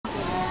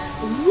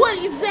What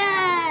is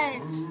that?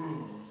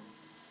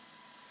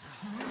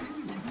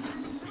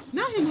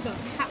 Not him with a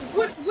hat.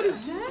 What is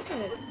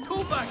that?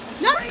 Toolbox.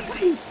 Not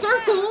putting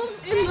circles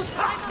in the.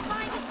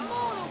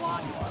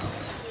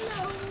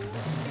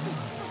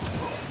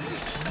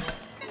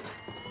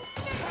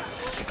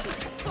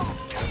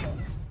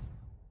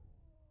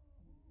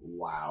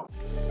 Wow.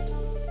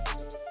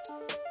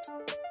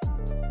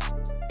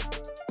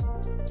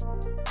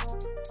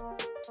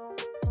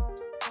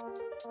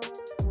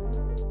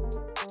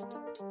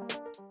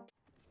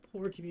 It's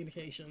poor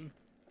communication.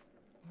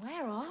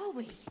 Where are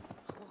we?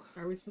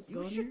 Are we supposed to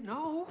go You in should here?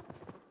 know.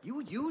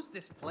 You use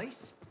this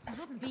place. I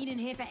haven't been in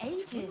here for I'm gonna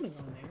go ages.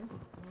 in there.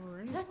 All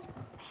right. Plus,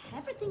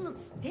 everything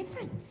looks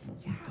different.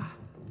 Yeah.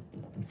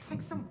 It's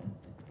like some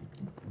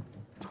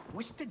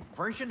twisted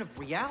version of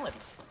reality.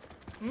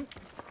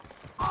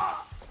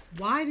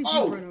 Why did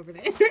Oh! you run over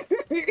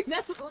there?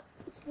 That's what,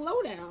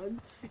 slow down.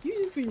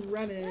 You just be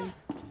running.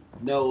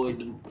 No,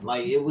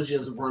 it was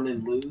just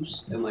running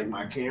loose, and like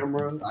my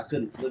camera, I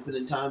couldn't flip it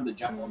in time to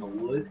jump on the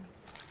wood.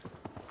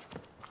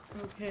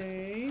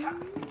 Okay.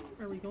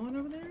 Are we going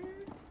over there?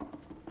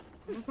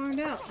 We'll find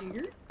out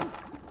here.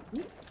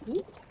 Ooh,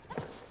 ooh.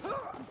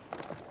 Oh,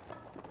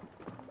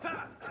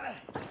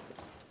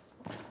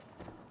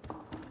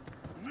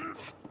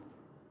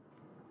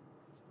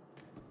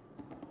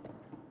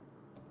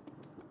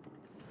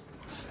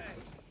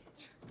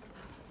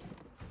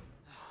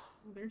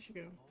 there she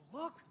go.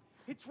 Look,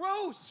 it's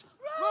Rose.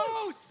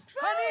 Rose!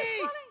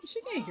 Honey!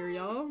 She can't hear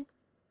y'all.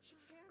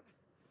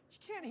 She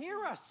can't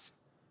hear us.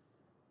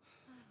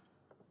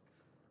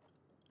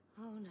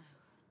 Oh no.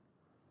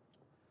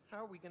 How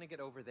are we gonna get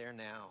over there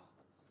now?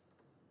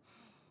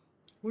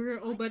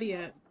 Where old buddy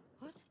at?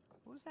 What?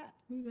 What was that?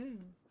 Who's that?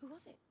 Who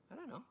was it? I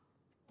don't know.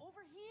 Over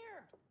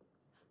here.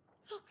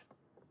 Look,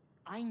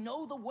 I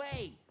know the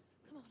way.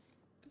 come on.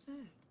 What's that?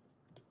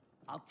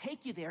 I'll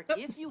take you there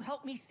if you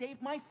help me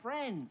save my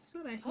friends. Is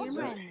that a What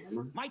hammer? friends?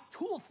 My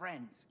tool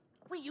friends.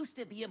 We used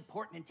to be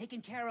important and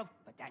taken care of,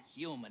 but that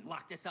human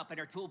locked us up in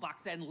her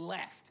toolbox and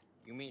left.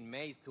 You mean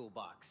May's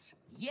toolbox?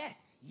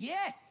 Yes,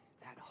 yes,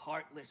 that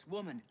heartless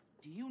woman.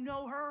 Do you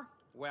know her?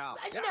 Well,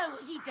 No,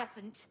 he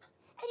doesn't.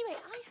 Anyway,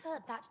 I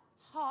heard that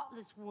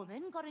heartless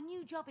woman got a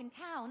new job in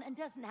town and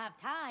doesn't have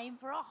time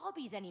for our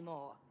hobbies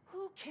anymore.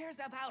 Who cares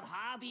about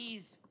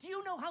hobbies? Do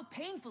you know how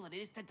painful it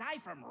is to die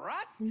from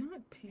rust?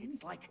 Not painful.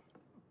 It's like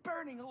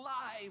burning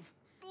alive,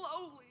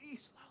 slowly.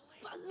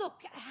 But look,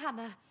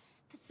 Hammer,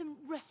 there's some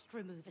rust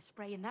remover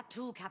spray in that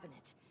tool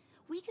cabinet.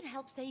 We can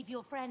help save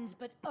your friends,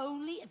 but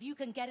only if you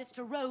can get us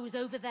to Rose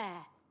over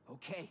there.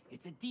 Okay,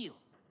 it's a deal.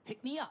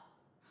 Pick me up.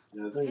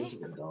 Yeah, I think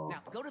it's a dog.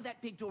 Now, go to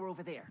that big door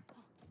over there.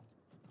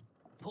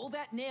 Pull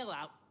that nail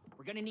out.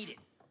 We're gonna need it.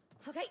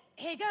 Okay,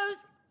 here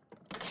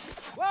goes.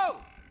 Whoa!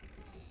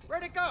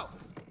 Where'd it go?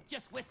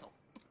 Just whistle.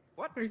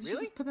 What? Or did she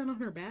Really? just put that on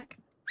her back?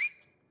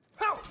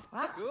 Oh,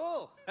 What?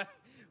 cool.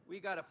 We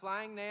got a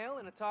flying nail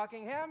and a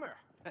talking hammer.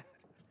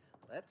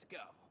 Let's go.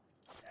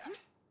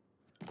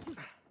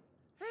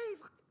 Hey,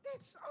 look at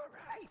this. All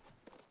right.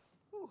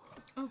 Ooh.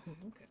 Oh,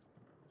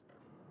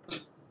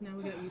 okay. Now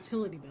we got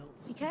utility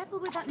belts. Be careful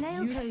with that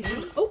nail, Use-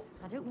 Cody. Oh!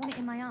 I don't want it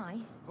in my eye.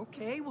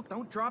 Okay, well,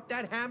 don't drop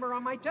that hammer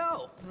on my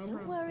toe. No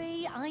Don't promises.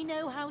 worry, I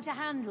know how to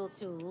handle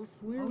tools.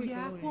 Where are Oh, we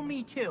yeah? going? Well,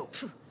 me too.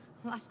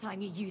 Last time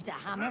you used a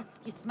hammer,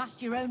 you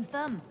smashed your own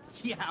thumb.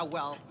 Yeah,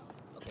 well,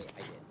 okay,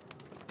 I did.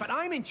 But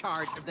I'm in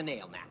charge of the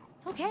nail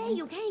now.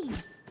 Okay, okay.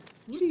 What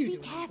Just are you be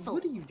doing? careful.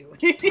 What are you doing?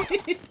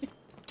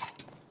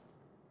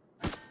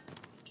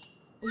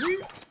 Where,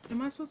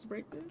 am I supposed to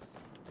break this?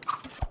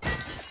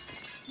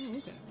 Oh,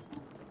 okay.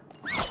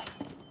 Hi,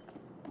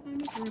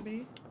 Miss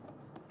Ruby.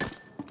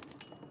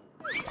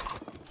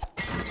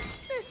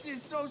 This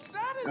is so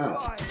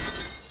satisfying.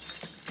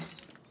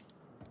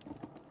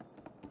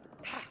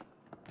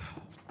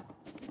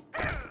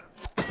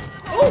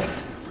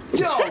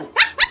 Yo!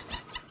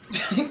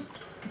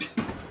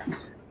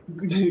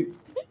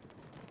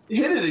 Hit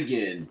it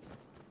again.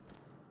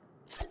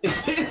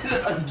 Hit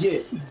it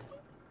again.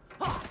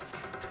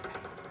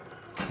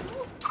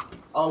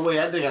 Oh wait,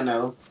 I think I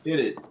know. Hit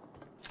it.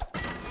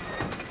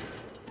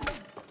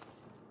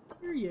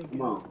 There you Come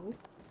go. on.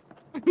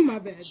 My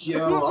bad.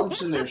 Yo, I'm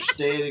sitting there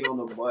standing on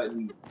the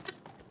button.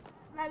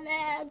 My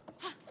bad.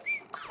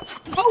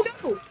 Oh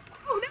no!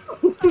 Oh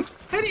no!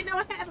 I didn't know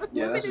I had a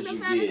Yeah, that's limited what you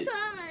amount get. of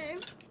time.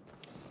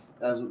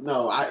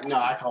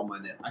 I called my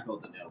nail. I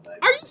called the nail back.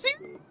 Are you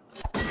serious?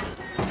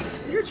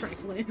 You're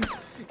trifling.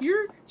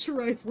 You're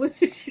trifling.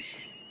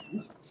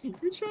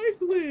 You're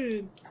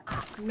trifling.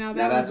 Now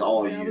Now that's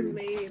all that was you.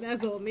 me.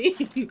 That's all me.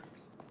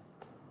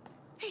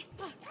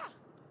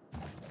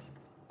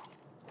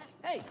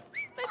 Hey,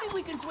 maybe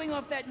we can swing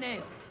off that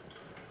nail.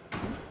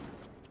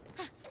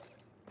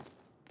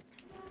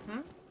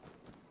 Huh?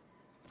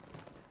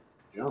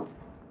 Jump.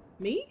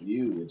 Me?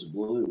 You, it's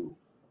blue.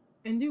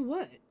 And do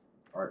what?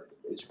 Or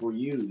it's for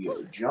you,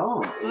 yo.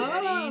 Jump.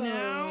 Oh.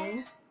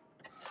 now.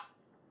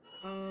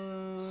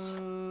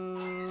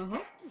 Huh?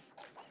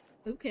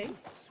 Okay.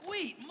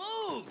 Sweet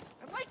moves.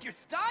 I like your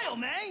style,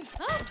 May.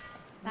 Oh,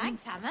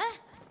 thanks, Hammer.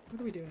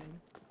 What are we doing?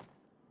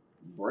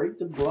 Break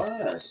the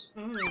glass.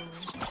 Oh.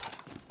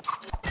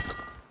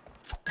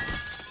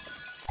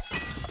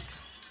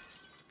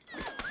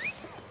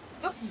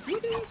 Oh, you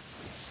did.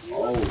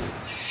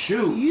 Oh,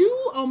 shoot.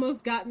 You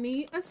almost got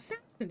me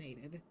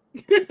assassinated.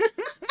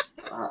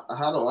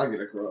 How do I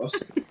get across?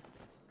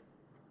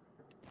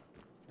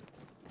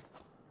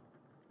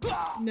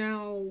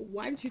 Now,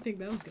 why did you think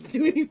that was going to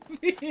do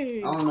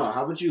anything? I don't know.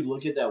 How about you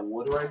look at that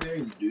wood right there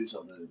and you do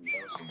something?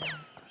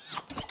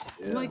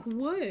 Yeah, Like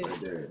what?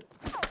 right there.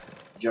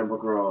 Jump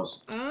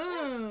across.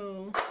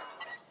 Oh.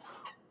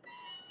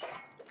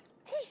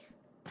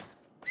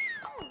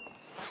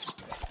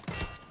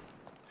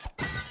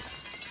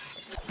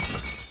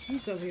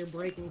 He's over here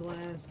breaking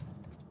glass.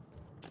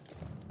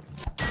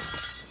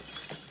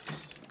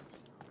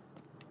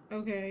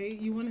 Okay,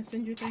 you want to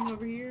send your thing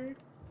over here?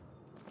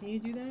 Can you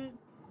do that?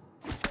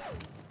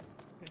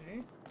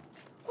 Okay.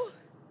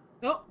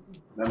 Oh!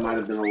 That might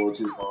have been a little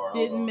too far.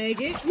 Didn't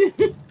make it.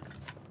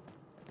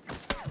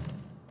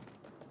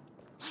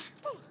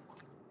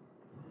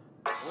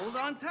 Hold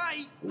on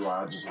tight.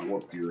 Wow, I just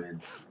warped you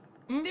in.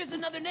 There's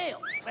another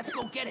nail. Let's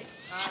go get it.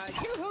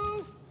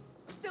 Yoo-hoo!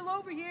 I'm still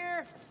over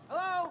here.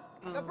 Hello?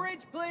 The Oh.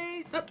 bridge,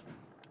 please. Oh.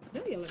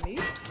 Don't yell at me.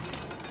 Come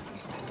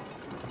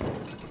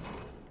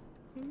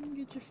and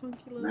get your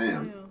funky little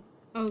Ma'am. nail.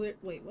 Oh, there.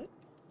 Wait, what?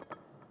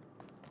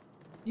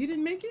 You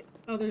didn't make it?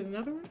 Oh, there's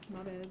another one?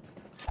 My bad.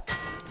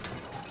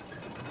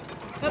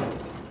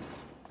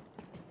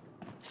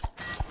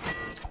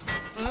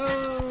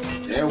 Oh.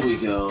 There we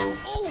go.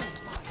 Oh,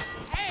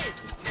 my head.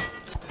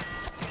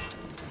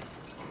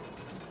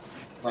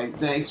 Like,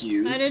 thank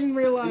you. I didn't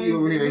realize You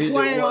over here it was hit it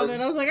quiet on once.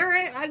 that. I was like, all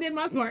right, I did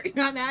my part.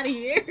 I'm out of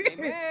here. Hey,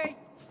 May,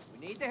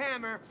 we need the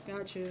hammer.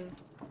 Gotcha.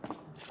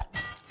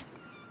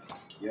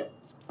 Yep.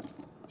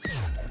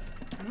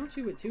 Not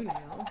you with 2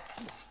 nails.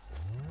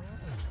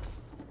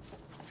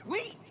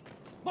 Sweet.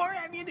 More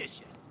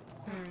ammunition.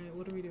 All right,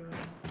 what are we doing?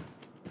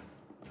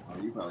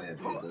 Oh, you probably have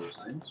to do those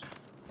things.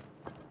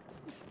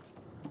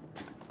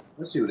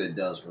 Let's see what it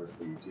does first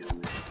before you kill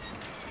me.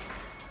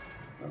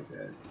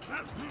 Okay.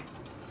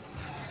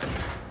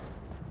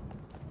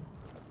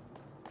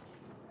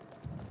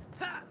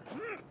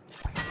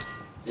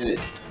 Hit it.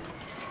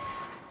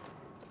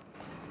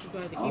 You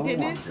got to keep Oh,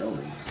 hitting I'm it?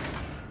 going.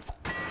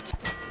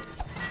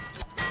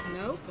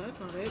 Nope, that's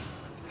not it.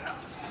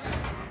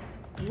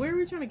 Where are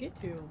we trying to get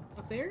to?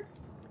 Up there?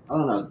 I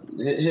don't know.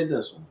 Hit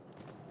this one.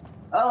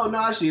 Oh, no,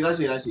 I see it. I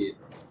see it. I see it.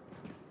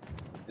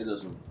 Hit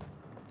this one.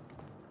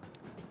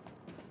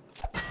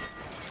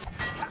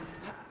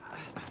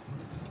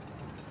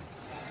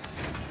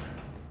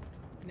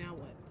 Now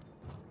what?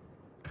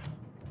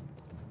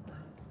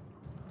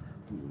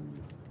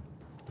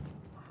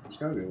 There's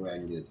gotta be a way I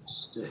can get it to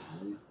stick,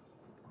 right?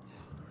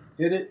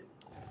 Hit it.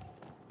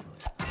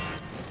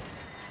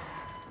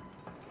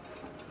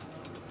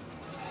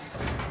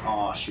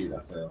 Oh, shoot,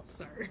 I fell.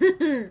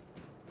 Sir.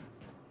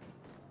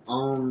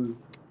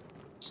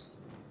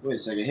 Wait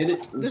a second, hit it.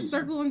 Let me The see.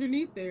 circle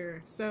underneath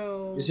there.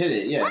 So. Just hit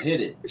it, yeah, What? hit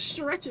it.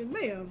 Stretch it,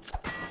 ma'am.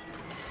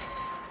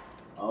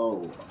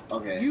 Oh,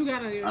 okay. You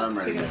gotta I'm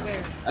ready stick it up now.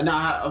 there. No,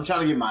 I'm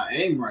trying to get my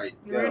aim right.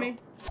 You Go. ready?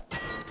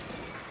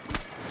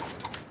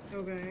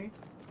 Okay.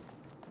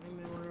 And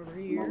then we're over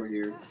I'm here. over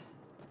here.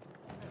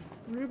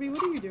 Ruby,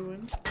 what are you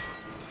doing?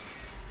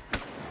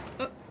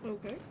 Oh,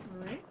 okay.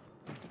 Alright.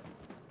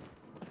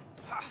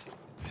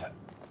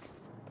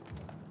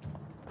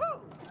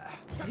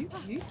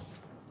 You.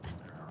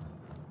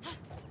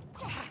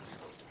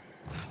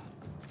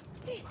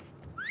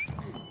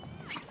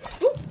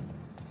 Ooh,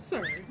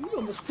 sir, you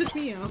almost took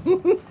me out.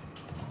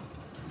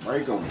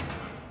 Break them.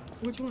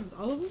 Which ones?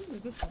 All of them? Or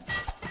this one?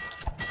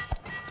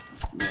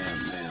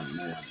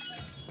 Man.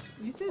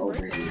 You said Over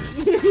break here.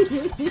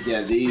 them.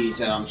 Yeah, these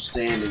that I'm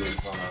standing in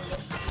front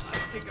of. I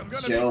think I'm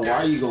gonna Joe, be why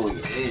are you going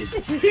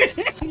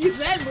in? You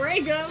said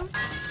break them.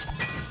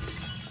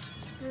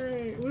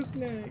 Alright, what's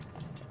next?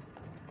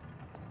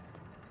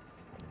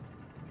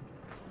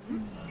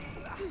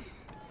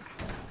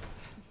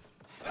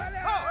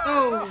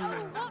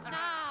 Oh! Not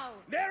now!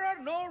 There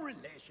are no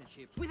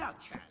relationships without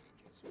challenges.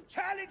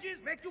 Challenges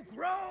make you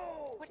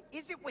grow. What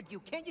is it with you?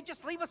 Can't you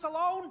just leave us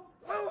alone?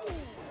 Oh,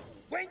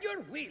 when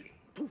you're willing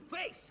to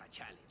face a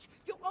challenge,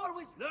 you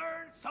always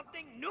learn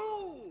something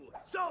new.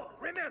 So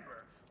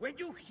remember, when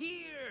you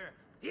hear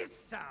this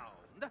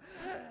sound,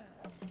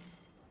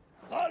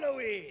 follow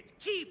it.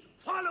 Keep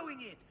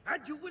following it,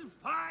 and you will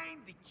find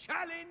the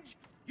challenge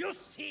you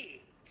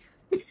seek.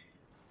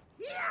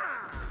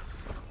 Yeah!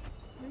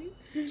 Don't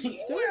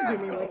do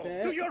me like To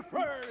that. your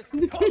first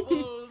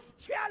couples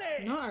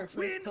challenge. Not our first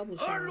Win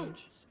couples or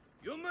challenge. lose,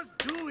 you must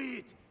do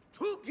it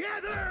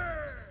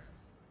together.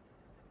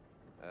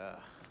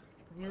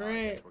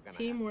 Alright, we're gonna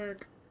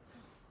teamwork.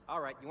 All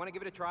right, you want to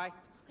give it a try?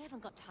 We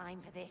haven't got time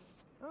for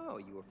this. Oh,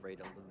 you afraid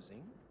of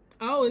losing?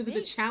 Oh, is it the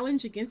Me?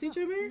 challenge against each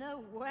other?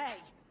 No way.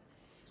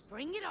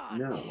 Bring it on.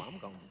 No. Oh, I'm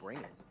gonna bring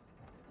it.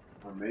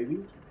 Or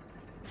maybe?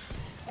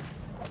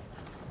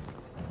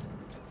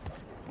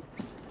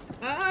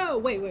 Oh,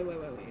 wait.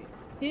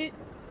 Hit.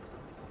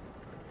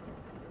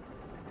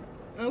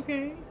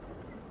 Okay.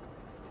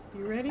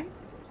 You ready?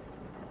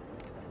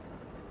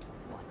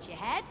 Watch your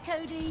head,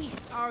 Cody.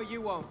 Oh,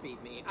 you won't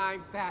beat me.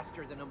 I'm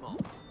faster than a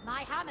mole.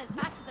 My hammer's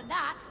faster than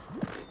that.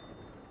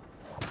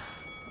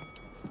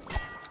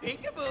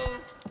 Peekaboo.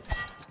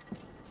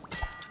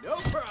 No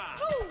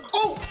problem.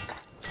 Oh!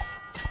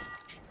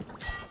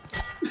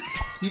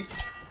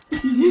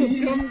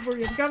 I'm coming for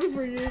you. I'm coming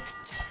for you.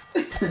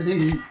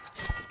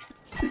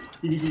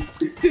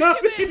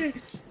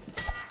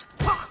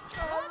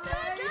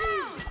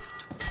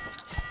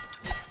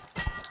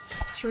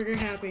 Trigger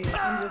happy.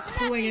 I'm just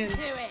swinging.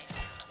 Nothing to it.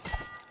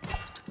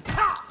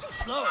 Too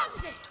slow.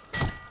 Found it.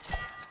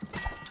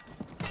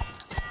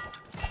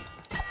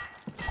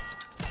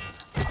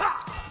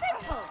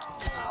 Simple.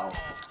 Ow.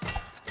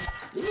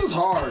 This is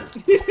hard.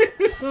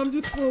 I'm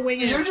just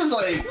swinging. You're just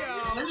like,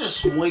 you're just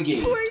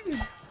swinging.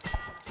 Swinging.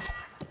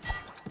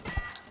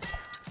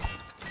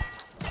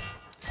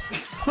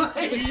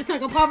 So you're just not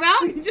gonna pop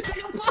out? You're just not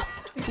gonna pop.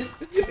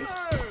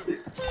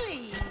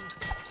 Please.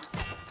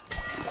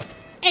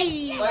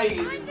 Hey.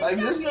 Like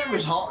this game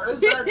is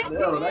hard.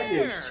 No, that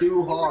game's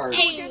too hard.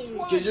 Hey.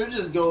 Because you're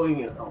just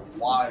going a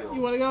while.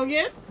 You wanna go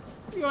again?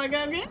 You wanna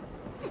go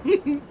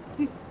again?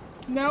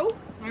 No?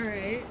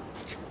 Alright.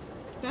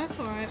 That's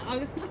fine.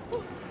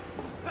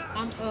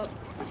 I'm up.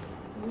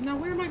 Now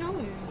where am I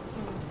going?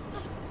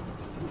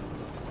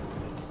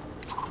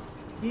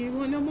 You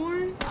want no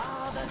more?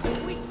 Ah, the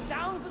sweet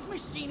sounds of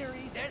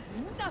machinery. There's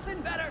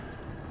nothing better.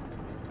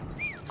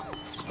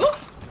 Oh,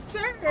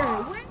 sir,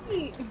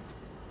 wait.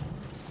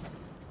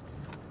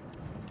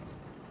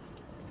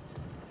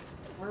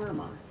 Where am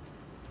I?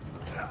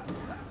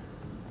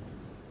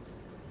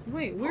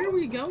 Wait, where are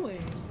we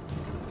going?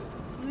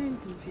 I'm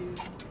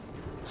confused.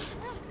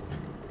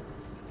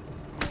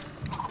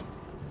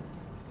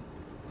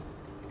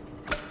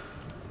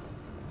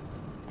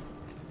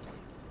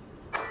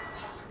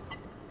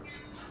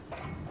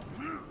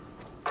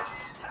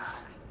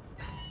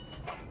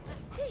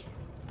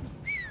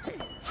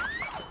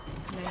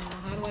 Now,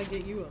 how do I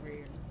get you over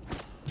here?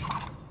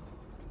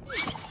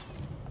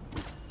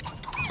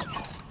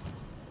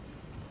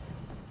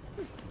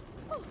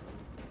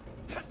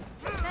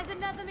 There's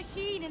another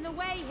machine in the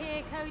way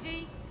here,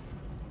 Cody.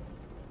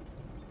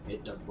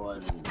 Hit the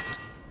button.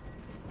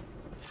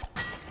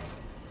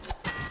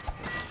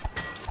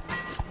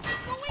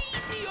 Go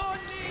easy on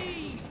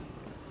me.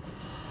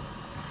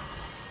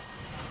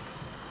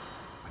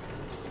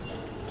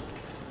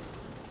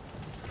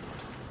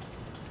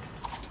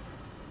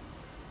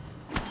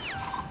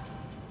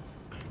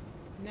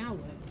 Now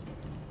what?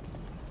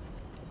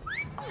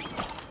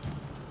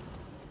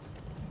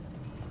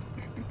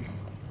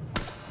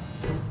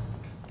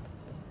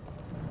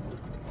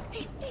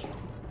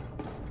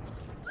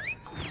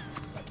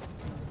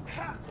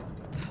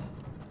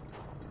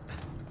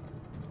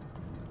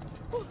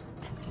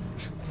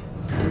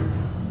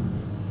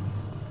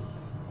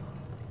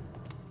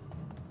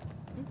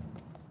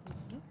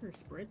 Not her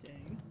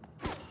sprinting.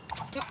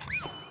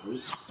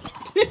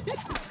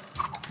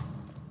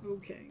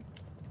 Okay.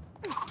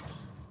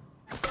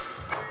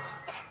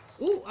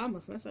 Ooh, I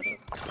almost messed that up.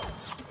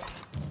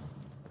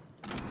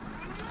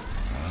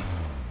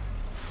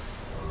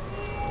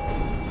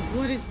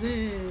 What is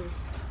this?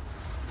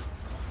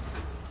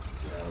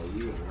 Yo,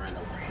 you just ran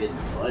over hitting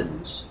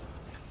buttons.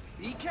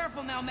 Be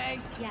careful now,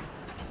 May. Yeah.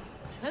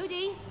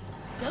 Cody,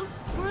 don't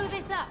screw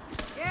this up.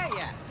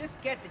 Yeah.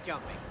 Just get to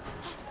jumping.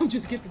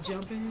 Just get the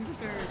jumping,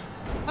 sir.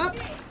 Up.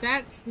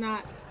 That's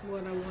not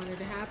what I wanted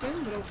to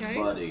happen, but okay.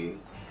 Buddy.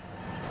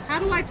 How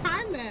do I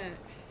time that?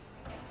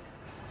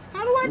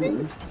 How do I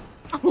do?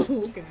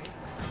 Oh, okay.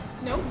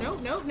 No.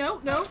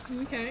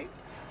 Okay.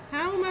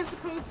 How am I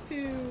supposed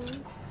to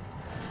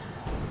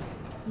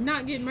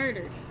not get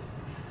murdered?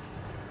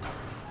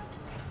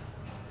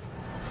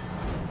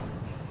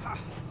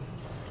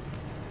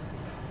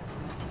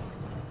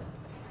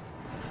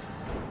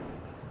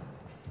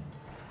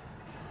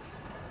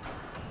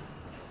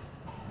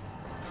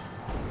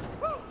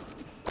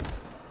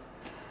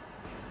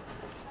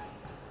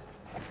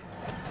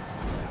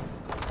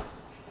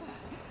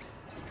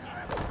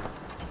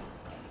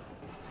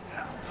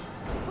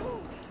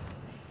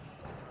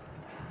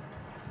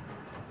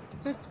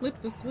 So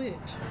flip the switch.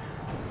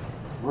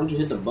 Why don't you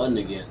hit the button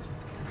again?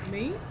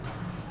 Me?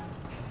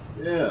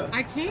 Yeah.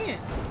 I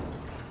can't.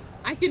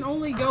 I can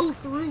only go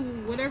through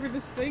whatever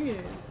this thing is.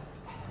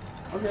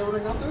 Okay, well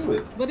then go through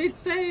it. But it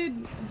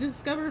said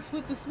discover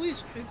flip the switch.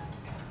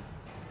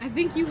 I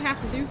think you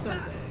have to do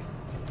something.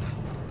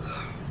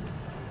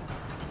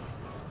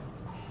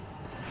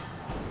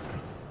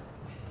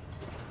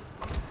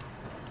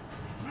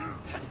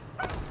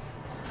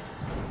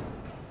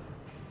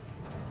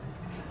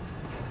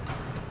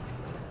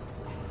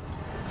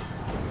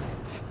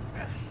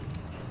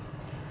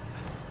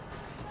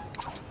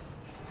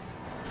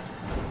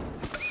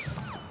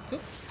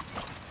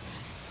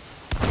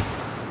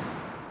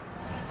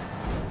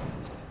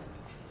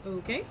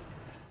 Okay.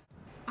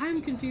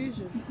 I'm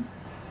confusion.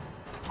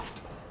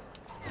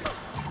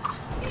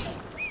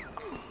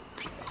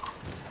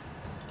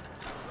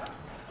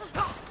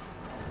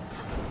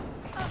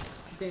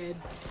 Dead.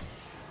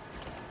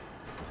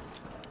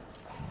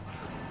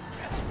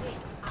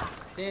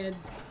 Dead.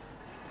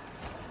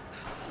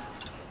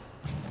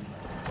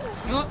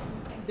 Oh,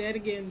 dead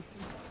again.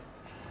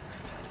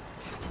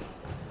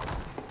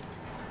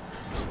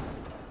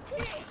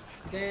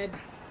 Dead.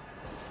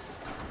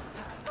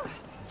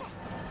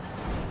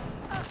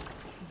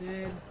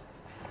 Dead.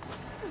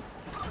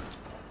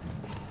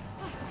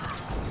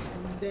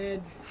 I'm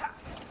dead.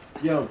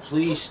 Yo,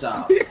 please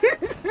stop.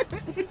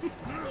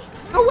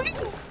 Oh wait!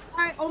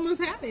 I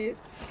almost had it.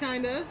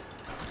 Kinda.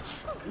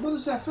 What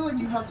is that? I feel like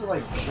you have to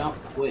like jump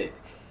quick.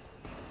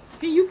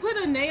 Can you put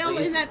a nail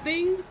Like, in that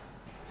thing?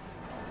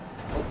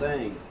 What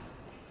thing?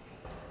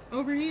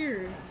 Over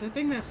here. The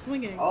thing that's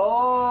swinging.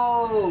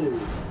 Oh!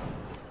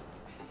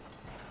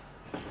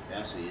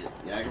 Yeah, I see it.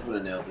 Yeah, I can put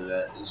a nail through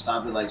that. And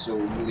stop it like so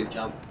you can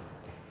jump.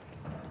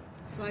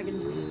 So I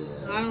can...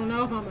 Yeah. I don't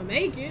know if I'm gonna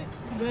make it,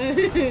 but...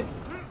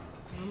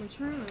 I'm gonna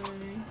try.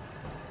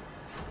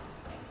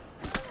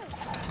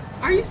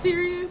 Are you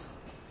serious?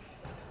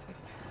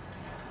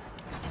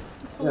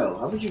 Yo,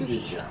 how would you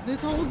just jump?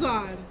 This whole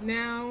time.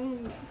 Now...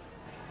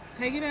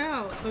 Take it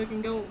out so it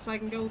can go, so I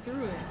can go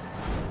through it.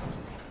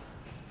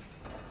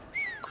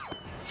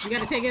 You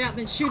gotta take it out,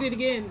 then shoot it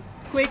again.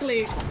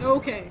 Quickly.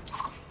 Okay.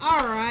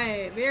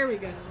 Alright, there we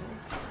go.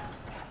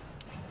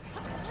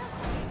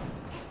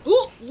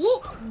 Ooh!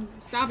 Ooh!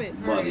 Stop it.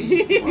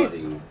 Buddy, Alright.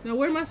 buddy. Now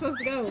where am I supposed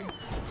to go?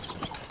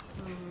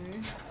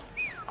 Alright.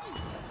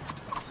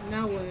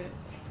 Now what?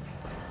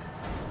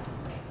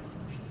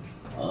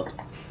 Up.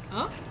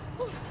 Up?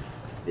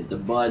 Hit the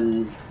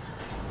button.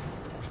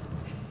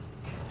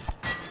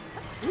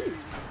 Ooh.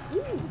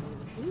 Ooh.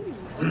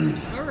 Ooh.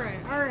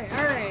 Alright, alright,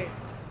 alright.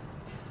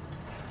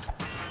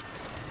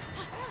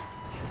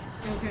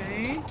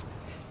 Okay.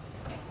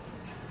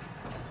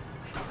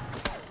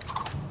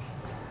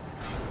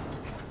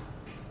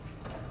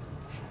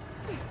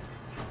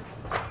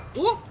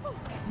 Oh!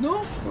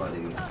 No!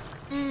 Buddy.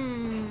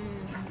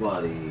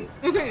 Buddy.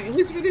 Okay, at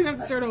least we didn't have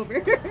to start over.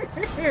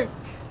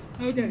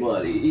 Okay.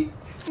 Buddy.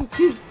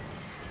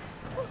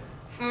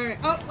 Alright.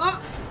 Oh,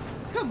 oh!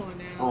 Come on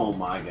now. Oh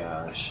my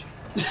gosh.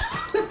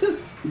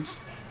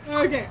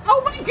 Okay.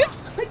 Oh my god!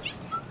 You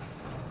so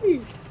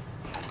me.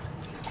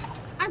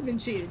 I've been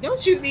cheating.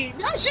 Don't shoot me!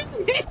 Don't shoot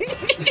me!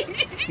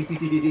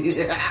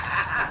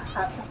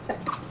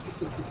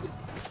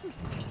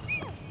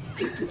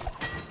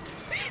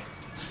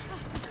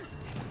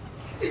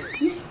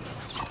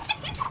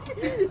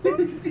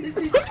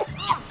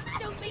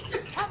 Don't make me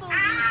come on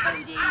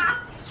you, Cody!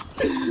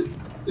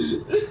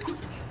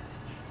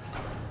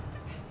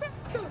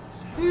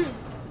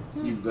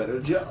 You better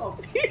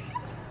jump.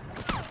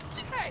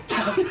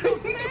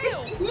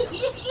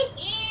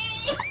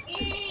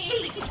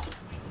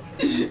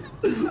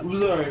 I'm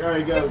sorry.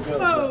 Alright, go, go.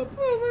 Oh,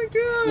 oh my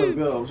god!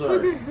 Go, I'm sorry.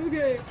 Okay,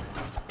 okay.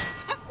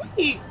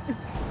 Wait!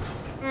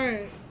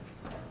 Alright.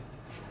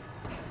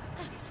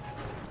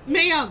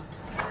 Ma'am!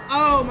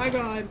 Oh my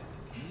god.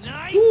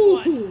 Nice Ooh.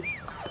 one.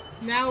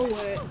 Now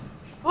what?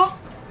 Oh!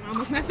 I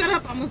almost messed that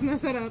up. I almost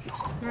messed that up.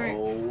 Alright.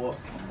 Oh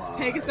Just my.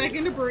 take a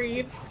second to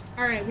breathe.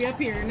 Alright, we up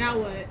here. Now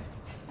what?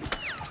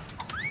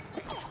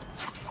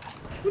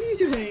 What are you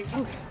doing?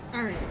 Okay.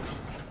 Alright.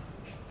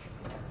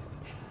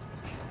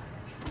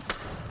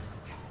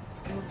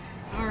 Okay.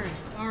 Alright.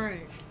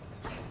 Alright.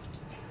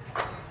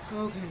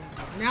 Okay.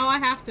 Now I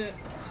have to...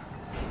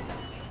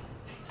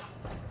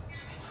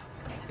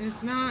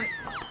 It's not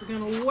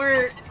gonna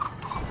work.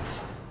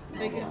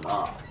 I'm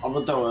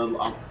gonna throw it.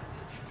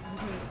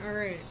 Okay.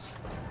 Alright.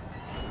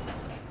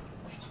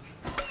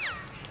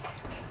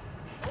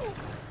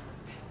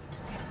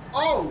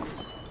 Oh!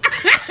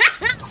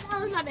 That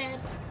was not bad.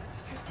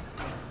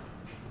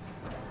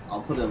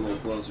 I'll put it a little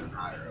closer and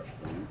higher up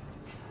for you.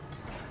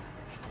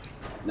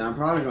 Now I'm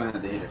probably gonna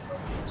have to hit it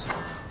first.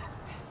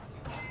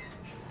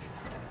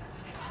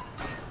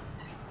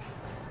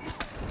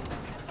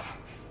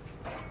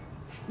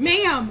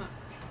 Ma'am!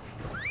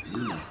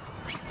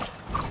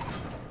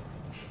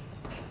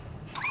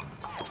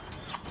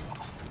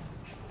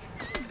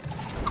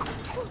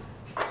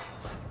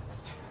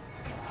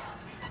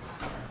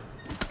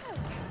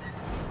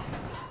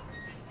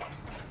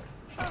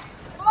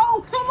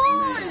 Oh, come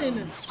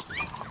on!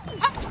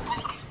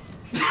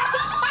 I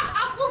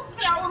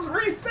was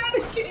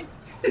resetting it!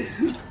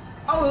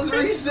 I was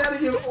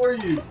resetting it for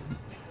you!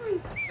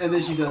 And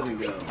then she doesn't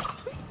go.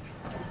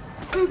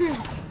 Okay.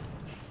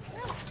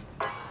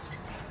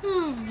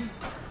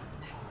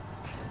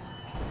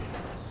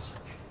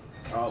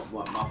 Oh,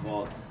 my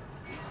fault.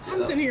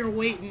 I'm sitting here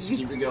waiting. Just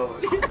keep it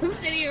going. I'm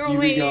sitting here Keep it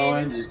waiting.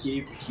 going. Just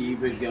keep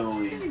it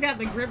going. You got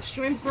the grip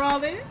strength for all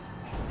this?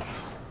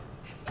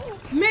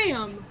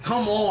 Ma'am!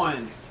 Come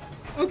on!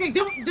 Okay,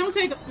 don't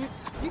take a...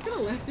 You could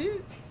have left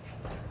it.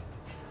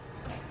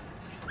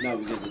 No,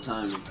 because the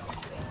timing.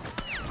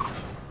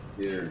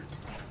 Here.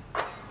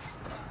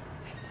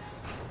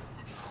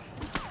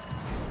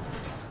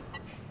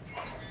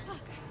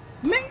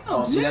 Ma'am!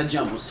 Oh, see, that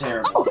jump was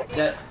terrible. Oh.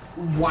 That...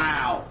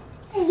 Wow.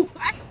 Ooh,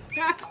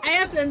 I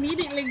have to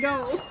immediately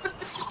go.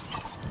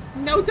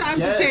 No time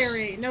Yes. to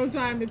tarry. No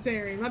time to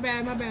tarry. My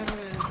bad, my bad, my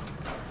bad.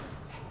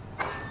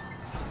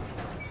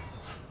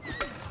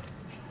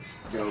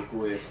 Go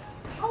quick.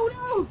 Oh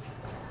no!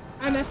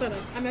 I messed it up.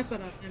 I messed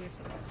it up. I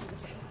messed it up. I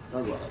messed it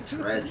Talk about a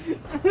tragedy.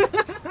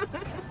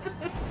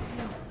 up.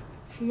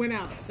 Went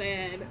out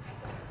sad.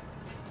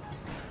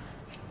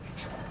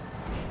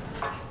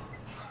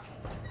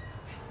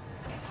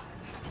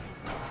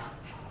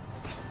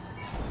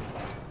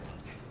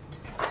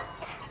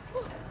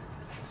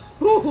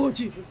 Oh,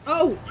 Jesus.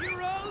 Oh!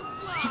 Hero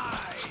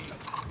slide!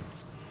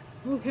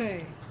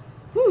 Okay.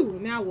 Whew,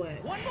 now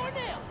what? One more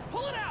nail!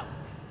 Pull it out!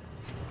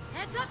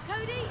 Heads up,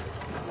 Cody!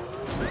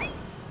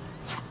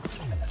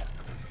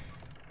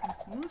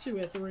 I want you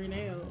with 3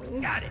 nails.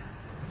 Got it!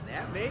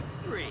 That makes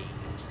 3.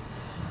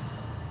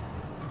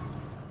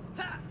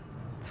 Ha!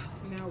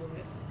 Now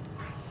what?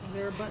 Is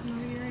there a button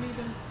on here I need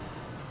to...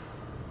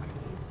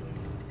 Let's see.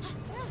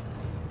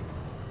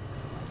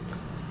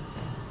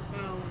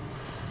 Oh.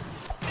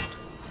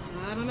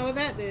 I don't know what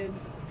that did.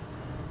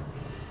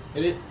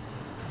 Hit it.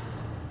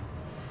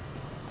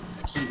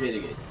 Keep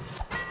hitting it.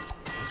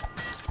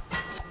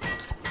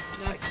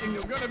 That's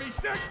You're gonna be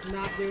sick!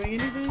 not doing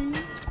anything.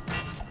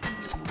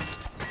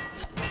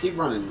 Keep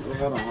running. Wait,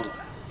 hold on.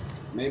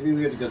 Maybe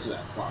we have to go to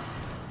that clock.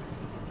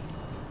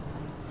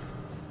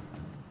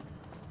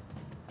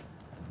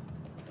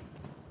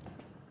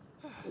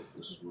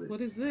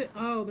 What is it?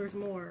 Oh, there's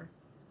more.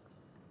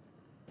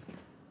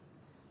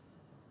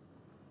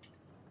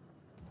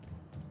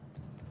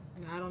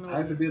 I don't know. I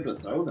have to be able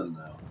to throw them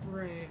though.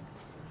 Right.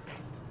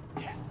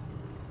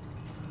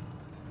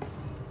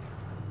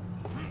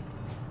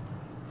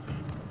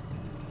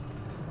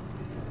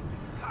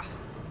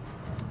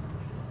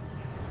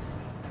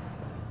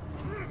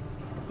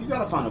 You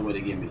gotta find a way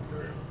to get me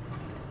through.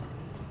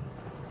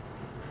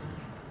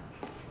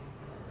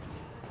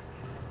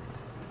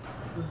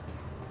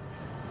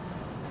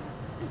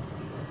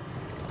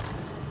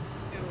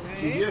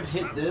 Should you Okay. have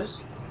hit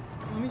this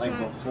Let me like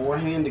try.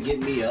 beforehand to get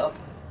me up?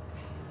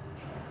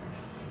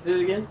 Hit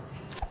it again.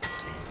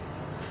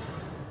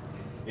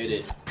 Hit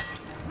it.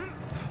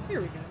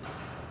 Here we go.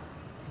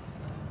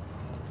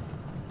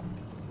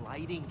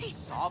 Sliding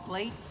saw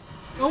blade?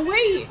 Oh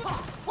wait!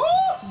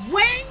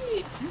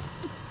 Wait!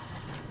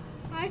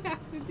 I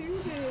have to do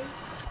this.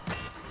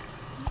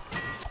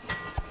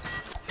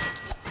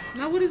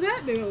 Now what does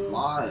that do?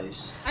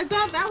 Lies. I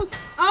thought that was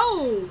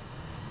oh.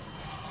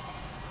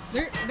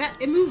 There that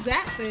it moves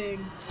that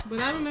thing, but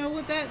I don't know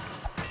what that.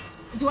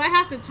 Do I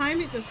have to time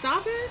it to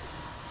stop it?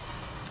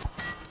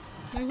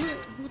 Like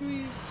what do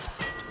we?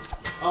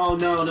 Oh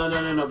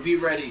no. Be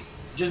ready.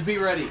 Just be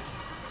ready.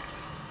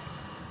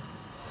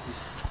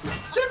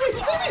 Send me!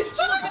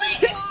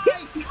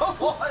 Come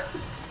on!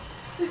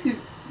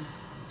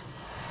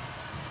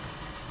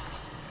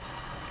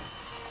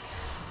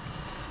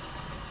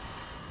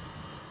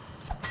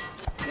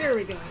 There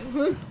we go.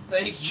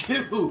 Thank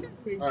you.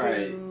 We All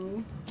right.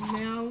 go.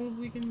 Now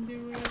we can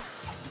do it.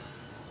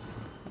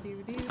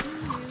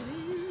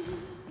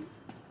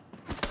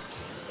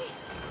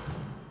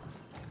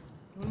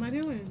 What am I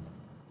doing?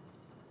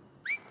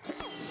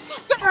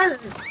 Darn!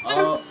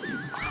 Hold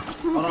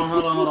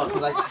on.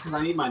 Cause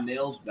I need my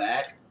nails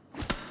back.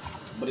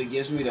 But it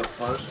gives me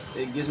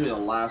the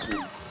last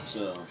one.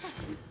 So,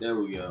 there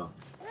we go.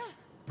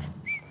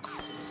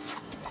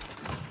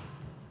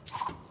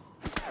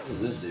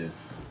 What does this do?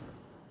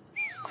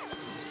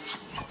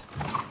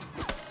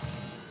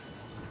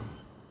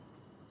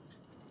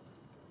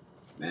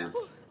 Man,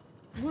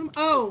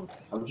 Oh!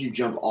 how would you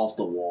jump off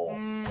the wall?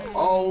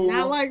 Oh,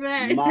 Not like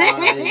that.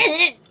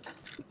 my.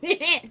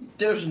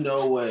 There's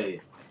no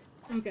way.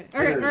 Okay.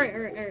 Alright.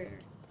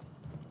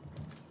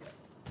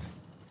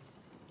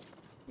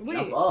 Wait.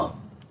 Jump up.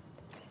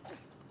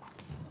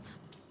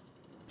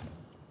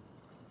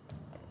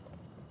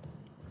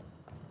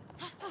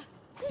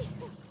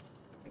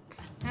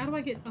 How do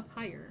I get up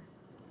higher?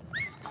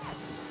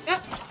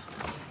 Up!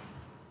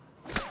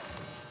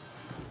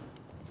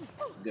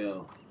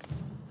 Go.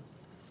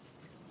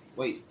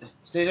 Wait.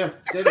 Stay there.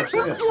 Right No. up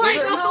the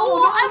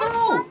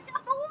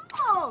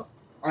wall!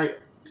 Alright,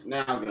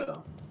 now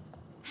go.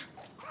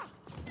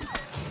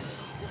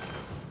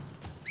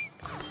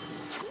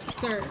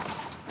 Sir,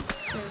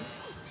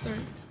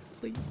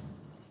 please.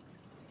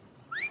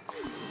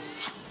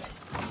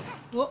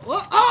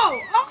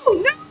 Oh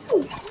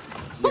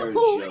no! You're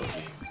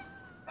joking.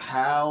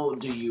 How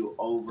do you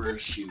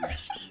overshoot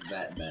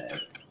that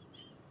bad?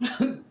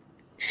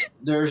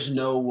 There's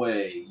no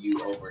way you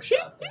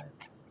overshot that.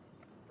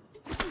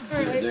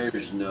 Alright.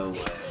 There's no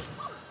way.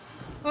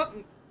 Oh,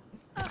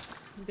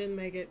 didn't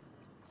make it.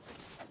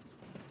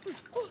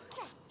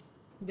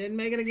 Didn't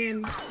make it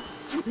again.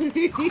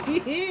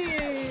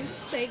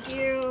 Thank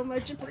you,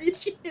 much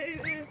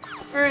appreciated.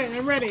 Alright,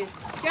 I'm ready.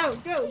 Go.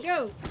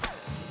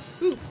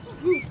 Ooh.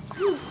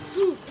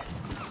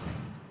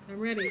 I'm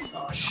ready.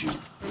 Oh shoot.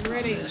 I'm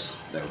ready. There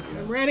we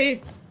I'm go.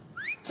 ready.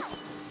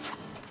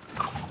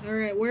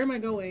 Alright, where am I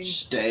going?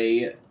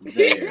 Stay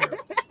there.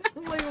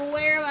 Like,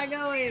 where am I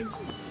going?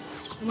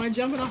 Am I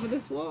jumping off of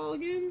this wall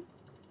again?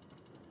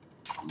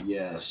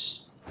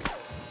 Yes.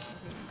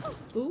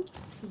 Boop.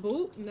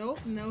 Boop. Nope.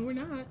 No, we're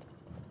not. Why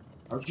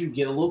don't you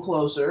get a little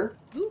closer?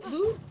 Boop.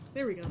 Boop.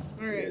 There we go.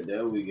 All right. Yeah,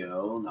 there we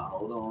go. Now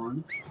hold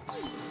on.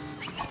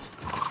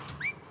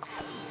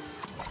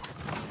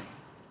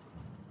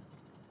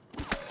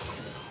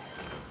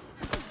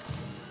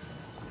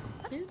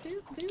 Do,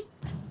 do, do.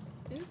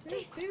 Do,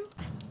 do, do.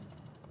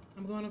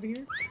 I'm going over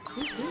here.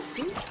 Boop, boop,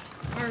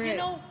 boop. All right. You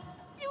know,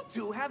 you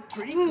two have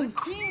pretty good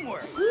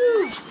teamwork.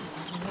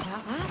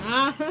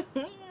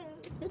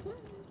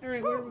 All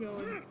right, where are we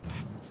going?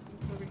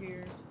 It's over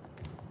here.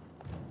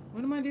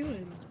 What am I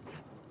doing?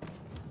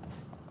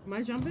 Am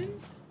I jumping?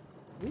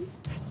 Ooh.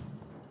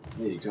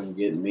 Hey, you come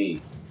get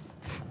me.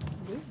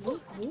 Whoop,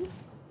 whoop, whoop.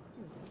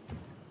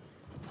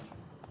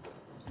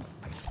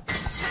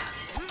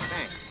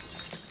 Thanks.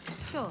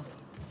 Sure.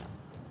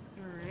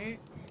 Alright.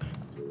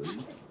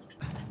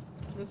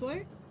 This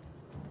way?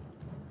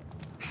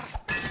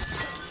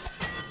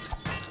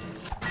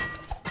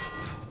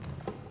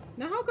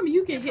 Now how come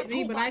you can hit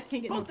me, but I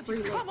can't get no free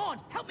licks? Come on,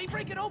 help me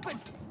break it open.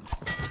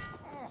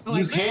 Oh,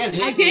 You can't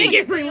hit I me. can't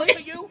get free For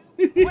licks. you.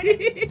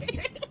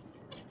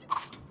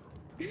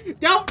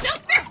 Don't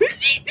just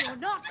You're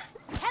not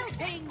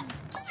helping.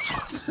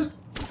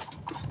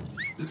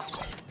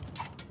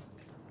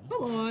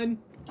 Come on.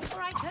 All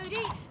right, Cody.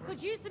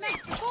 Could use some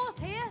extra force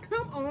here.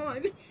 Come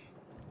on.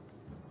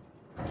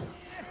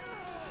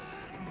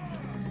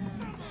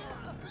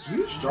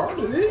 You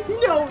started it.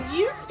 No,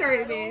 you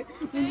started it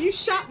when you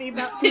shot me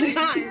about 10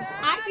 times.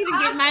 I need to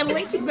get my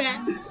licks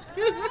back.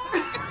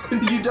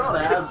 You don't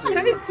have to.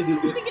 I need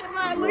to get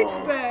my licks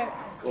back.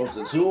 Off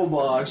the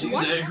toolbox. She's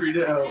What? angry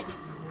now.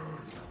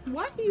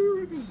 Why are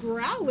you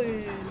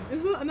growling?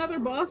 Is it another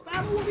boss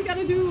battle? What we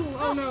gotta do?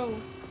 Oh no.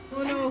 Oh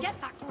Let's no. get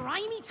that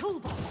grimy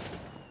toolbox.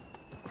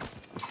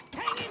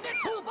 Hang in there,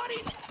 tool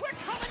buddies. We're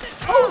coming to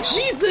Oh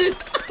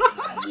Jesus!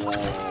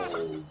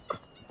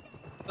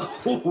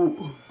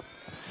 Whoa.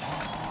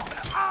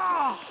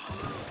 Ah!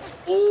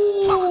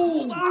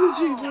 Ooh. Oh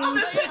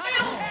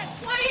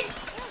Jesus!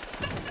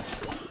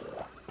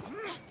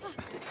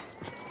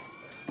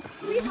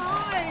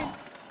 Behind!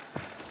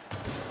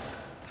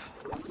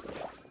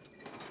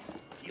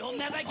 You'll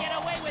never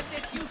get away with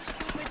this, you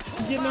stupid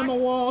tool. Getting on the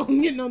wall.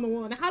 I'm getting on the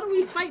wall. Now, how do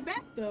we fight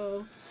back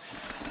though?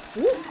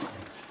 Ooh.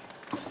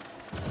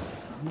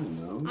 I don't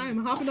know. I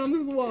am hopping on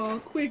this wall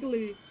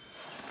quickly.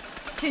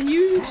 Can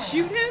you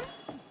shoot him?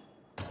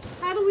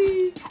 How do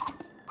we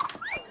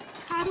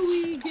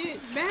get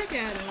back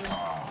at him?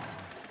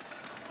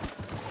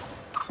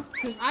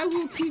 Because I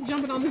will keep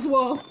jumping on this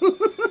wall.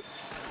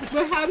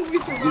 But how do we You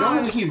don't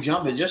have to survive? keep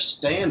jumping. Just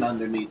stand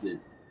underneath it.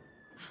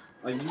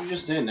 Like, you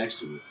just stand next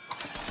to it.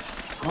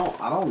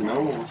 I don't know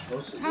what we're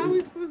supposed to do. How are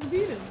we supposed to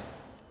beat him?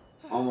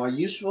 Are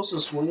you supposed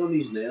to swing on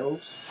these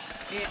nails?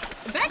 Yeah,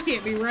 that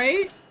can't be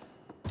right.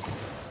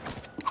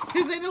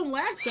 Because they don't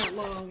last that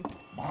long.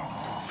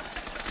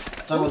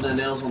 Talk about the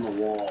nails on the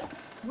wall.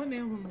 What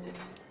nails on the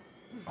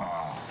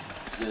wall?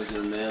 Those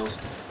are nails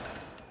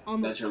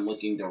On that you're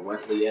looking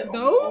directly at. On the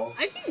those? wall.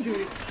 I can't do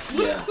it. What am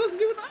I Yeah. supposed to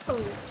do with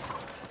those?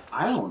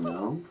 I don't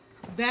know.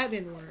 That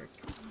didn't work.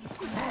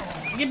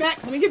 Get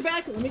back! Let me get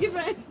back! Let me get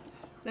back!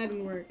 That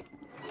didn't work.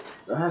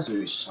 There has to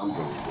be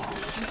something.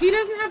 He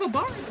doesn't have a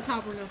bar at the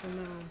top or nothing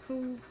though,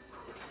 so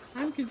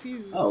I'm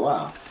confused. Oh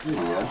wow. Here we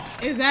go.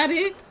 Is that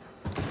it?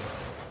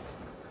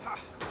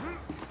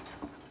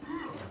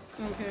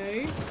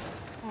 Okay.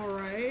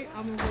 Alright,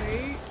 I'm gonna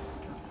wait.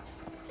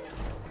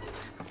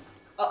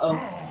 Uh-oh.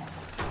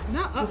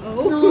 Not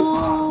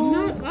uh-oh.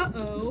 Not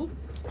uh-oh.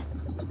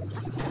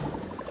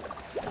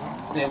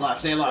 Stay alive,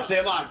 stay alive, stay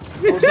alive!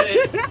 Okay.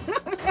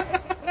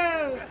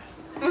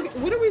 Okay,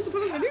 what are we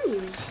supposed to do?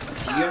 You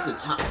have to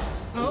time.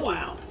 Oh.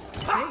 Wow.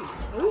 Hey.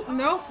 Oh,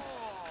 no.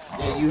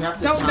 Yeah, you have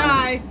to Don't time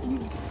die.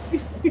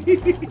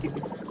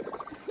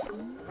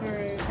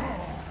 Alright.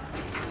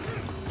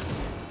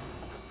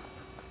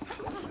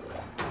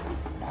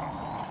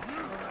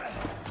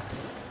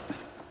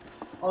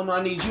 Oh no,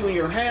 I need you and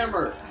your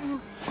hammer.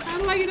 How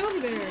do I get over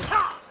there?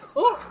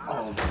 Oh!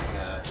 Oh my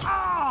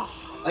god.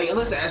 Like,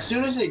 listen, as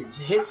soon as it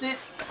hits it,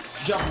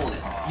 jump on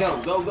it.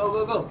 Go, go, go,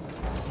 go, go.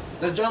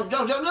 Now jump,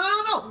 jump, jump. No, no,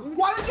 no, no.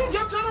 Why did you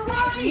jump to the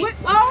right? What?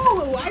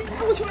 Oh! I didn't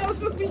know which way I was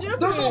supposed to be jumping.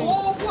 There's a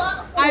whole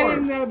platform. I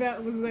didn't know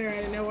that was there. I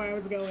didn't know where I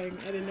was going.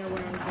 I didn't know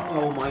where I was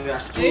going. Oh my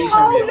gosh. Please Oh,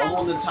 hurry up. no. I'm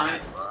on the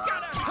tiny.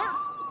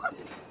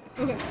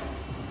 Okay.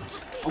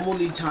 I'm on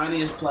the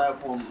tiniest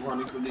platform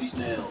running through these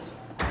nails.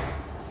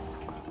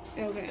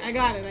 Okay. I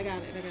got it. I got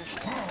it. I got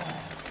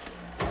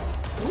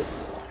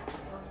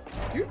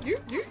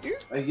it.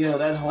 Like, yo,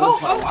 that whole Oh,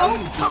 platform. oh, Why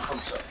do you jump from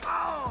so?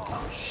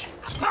 Oh shit.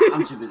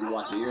 I'm too busy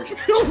watching your shit.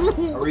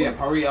 Hurry up,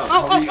 hurry up,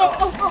 Oh, hurry up.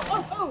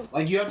 oh.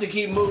 Like, you have to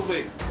keep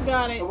moving.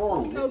 Got it. Come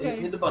on. Okay.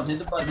 Hit the button, hit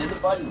the button, hit the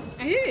button.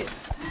 I hit it.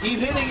 Keep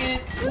hitting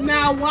it.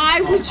 Now,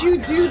 why would you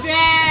do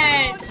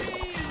that?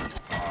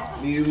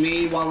 You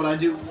mean, why would I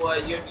do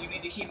what? You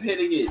need to keep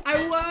hitting it.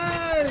 I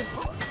was.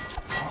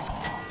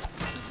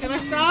 Can I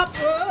stop?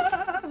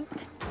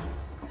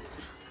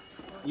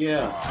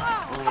 Yeah.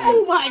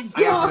 Oh my I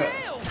got god. it.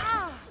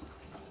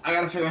 I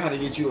gotta figure out how to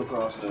get you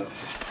across though.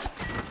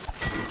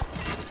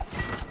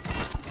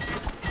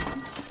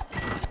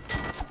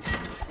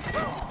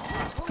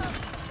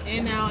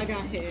 And now I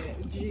got hit.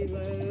 Jesus.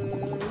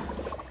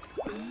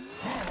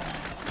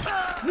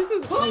 This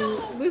is a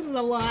lot. This is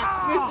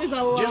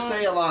a lot. Just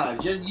stay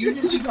alive. You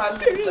just gotta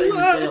stay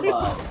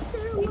alive.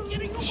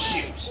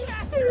 Shoot.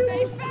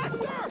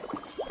 Faster!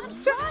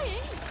 I'm trying,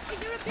 but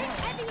you're a bit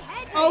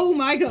heavy-headed. Oh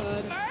my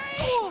god.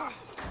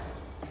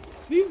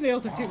 These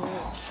nails are too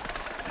much.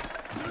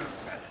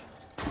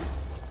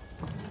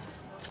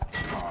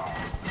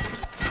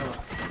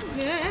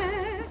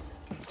 Yeah.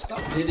 Stop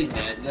hitting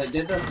that. That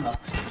does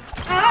nothing.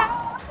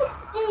 Ah!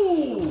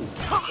 Ooh!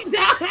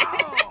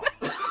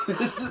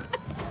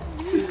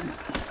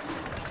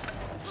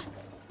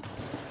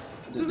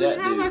 So then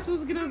how am I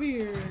supposed to get over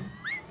here?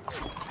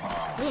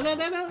 I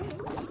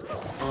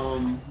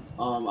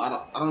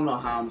don't know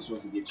how I'm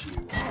supposed to get you.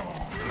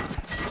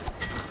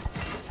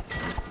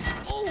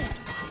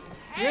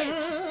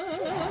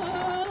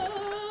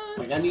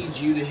 Like I need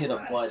you to hit a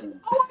button.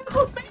 Oh, I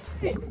almost made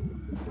it.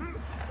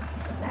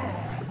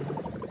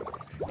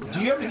 Do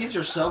you have to get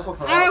yourself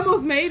across? I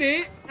almost made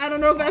it. I don't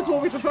know if that's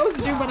what we're supposed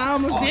to do, but I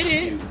almost did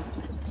it. Shoot.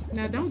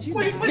 Now don't you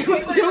Wait,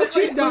 don't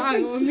you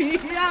die on me.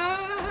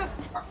 Ah.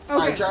 Okay.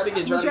 Alright, try it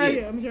again, try it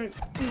again. I'm trying.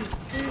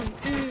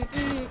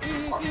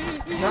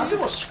 Can I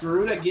do a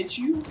screw that gets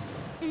you?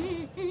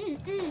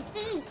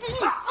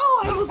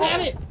 Oh, I almost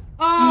had it.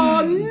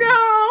 Oh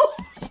no!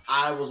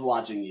 I was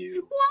watching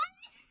you. What?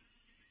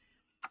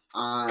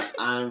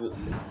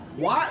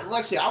 Why,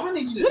 Lexi? I'm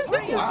gonna need you to.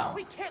 Oh, wow.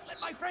 We can't let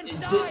my friends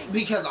die.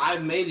 Because I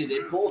made it.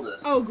 It pulled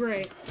us. Oh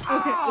great.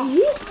 Okay.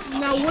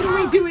 Now what are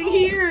we doing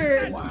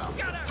here?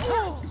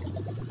 Wow.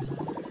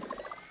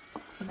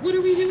 What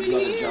are we doing You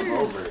gotta here? jump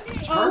over it.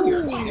 Turn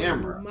your Oh,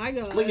 camera. my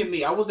God. Look at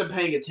me. I wasn't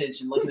paying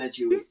attention looking at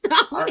you.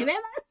 Stop looking at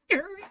my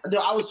screen. No,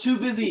 I was too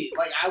busy.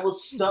 Like, I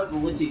was stuck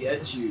looking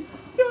at you.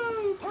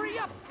 No. Hurry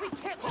up! We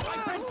can't let my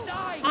friends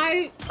die.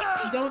 I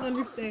don't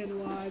understand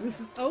why. This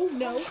is. Oh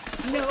no.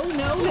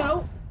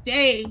 No.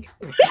 Dang.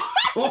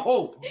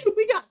 Oh!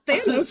 We got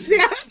Thanos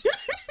now.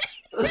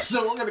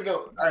 So we're gonna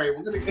go. Alright,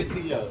 we're gonna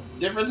go.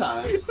 Different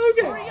time. Okay.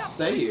 Hurry up!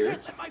 Stay We here.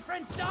 can't let my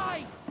friends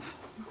die.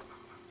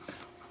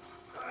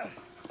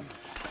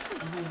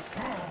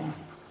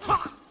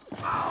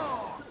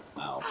 Ow.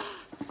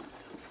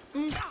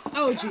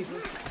 Oh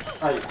Jesus.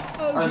 Alright.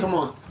 Oh, Alright, come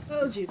Jesus. on.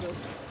 Oh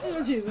Jesus.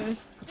 Oh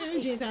Jesus. Oh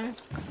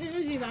Jesus.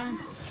 Oh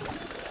Jesus.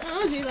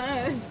 Oh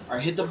Jesus.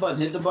 Alright, hit the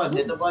button, hit the button,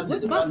 hit the button, hit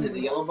the button, hit the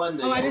yellow button.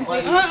 The Oh, I yellow didn't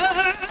say.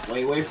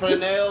 button. Wait for the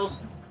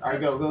nails. Alright,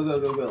 go.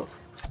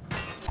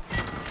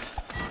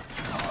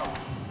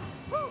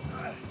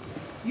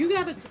 You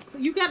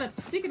gotta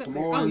stick it up Come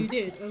there. Oh, on. you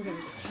did. Okay.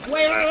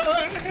 Wait.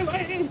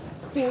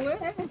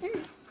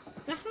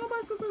 Now how am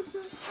I supposed to?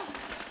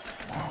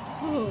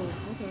 Oh,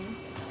 okay.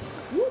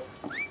 Whoop.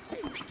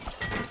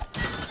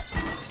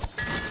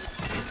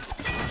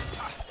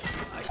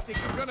 I think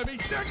I'm gonna be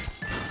sick.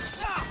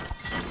 Ah,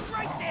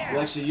 right there.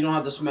 Lexi, you don't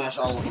have to smash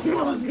all of them.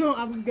 I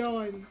was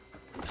going.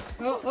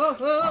 Oh.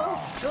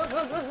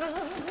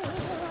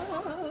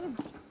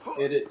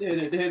 Hit it.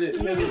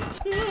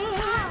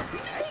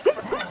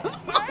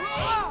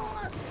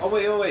 Oh,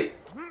 wait.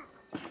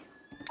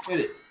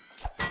 Hit it.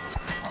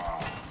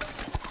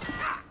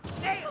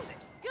 Nailed it.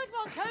 Good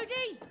one,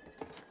 Cody.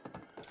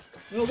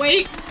 Oh,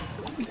 wait.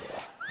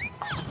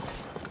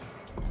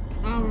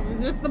 Is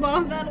this the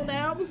boss battle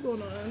now? What's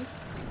going on?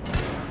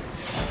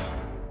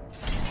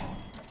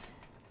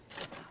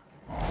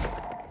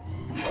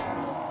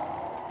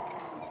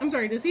 I'm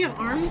sorry, does he have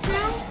arms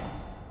now?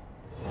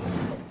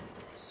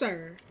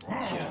 Sir.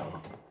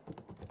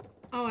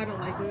 Oh, I don't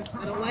like this.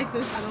 I don't like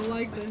this.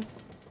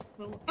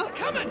 Oh,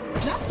 Coming.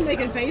 not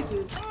making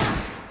faces.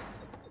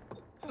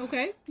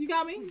 Okay, you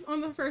got me on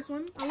the first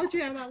one. I'll let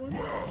you have that one.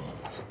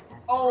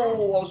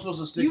 Oh, I was supposed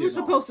to stick You were his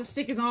arm. supposed to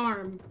stick his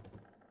arm.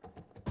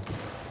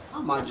 How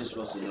am I just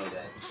supposed to know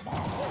that?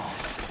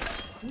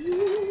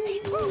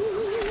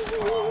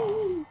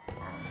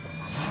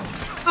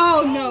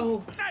 Oh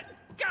no! That's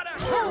gotta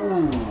hurt.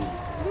 Ooh.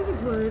 This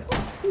is rude.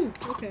 Ooh,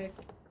 okay.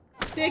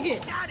 Stick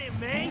it. Got him,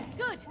 May.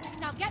 Good.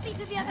 Now get me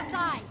to the other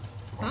side.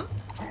 Huh?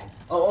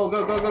 Oh,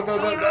 go.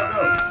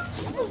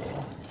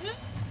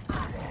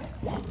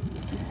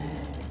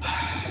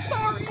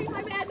 Sorry,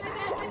 my bad.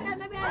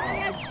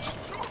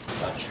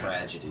 A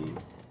tragedy.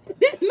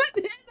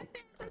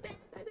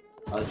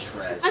 A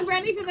tragedy. I'm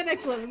ready for the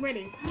next one. I'm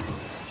ready.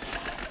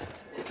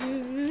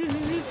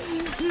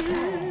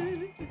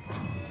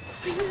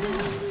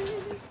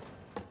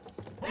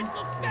 This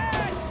looks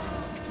bad.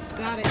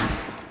 Got it.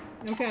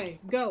 Okay,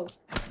 go.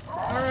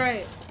 All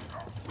right.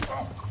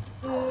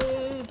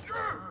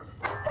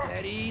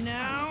 Steady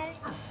now.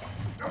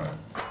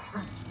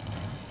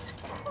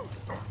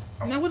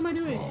 Now what am I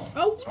doing?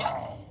 Oh!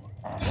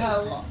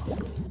 Hell.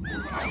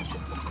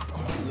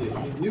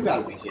 You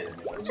gotta be kidding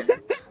me.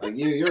 Like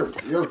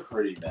you're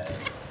pretty bad.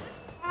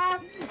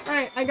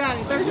 Alright, I got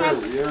it. Third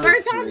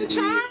time's the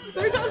charm.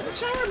 Third time's the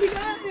charm. We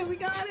got it. We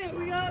got it.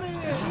 We got it.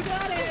 We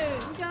got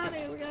it. We got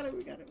it. We got it.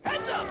 We got it.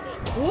 Heads up!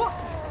 What?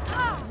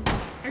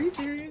 Are you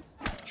serious?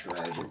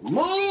 Tragic.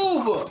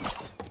 Move!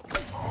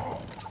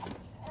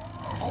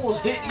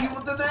 Almost hit you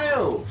with the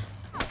nail.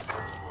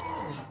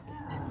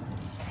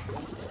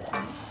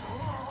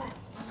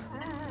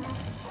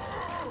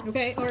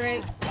 Okay,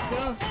 alright.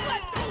 Go.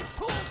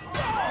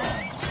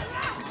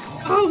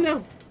 Oh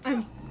no!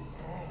 I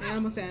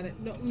almost had it.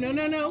 No, no,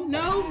 no, no,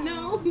 no,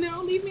 no,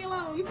 no, leave me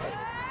alone.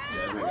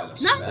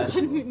 Not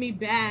putting me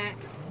back.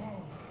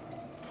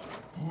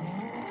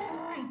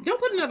 Don't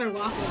put another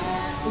lock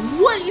on.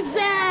 What is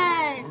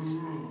that?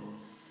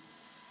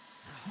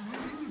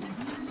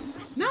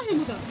 Not him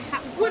with a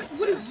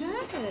what is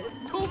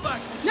that?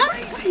 Toolbox! Not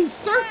putting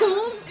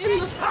circles in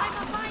the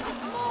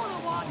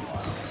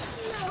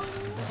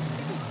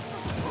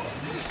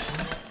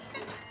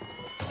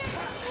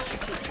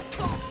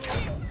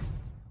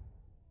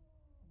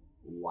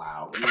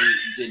Wow, you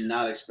did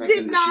not expect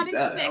him to shoot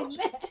that out.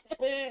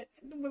 It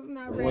was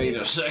not ready. Wait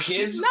a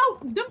second. No,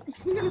 don't.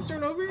 We're gonna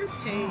start over.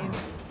 Pain.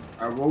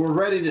 Alright, well, we're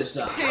ready this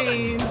time.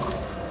 Pain.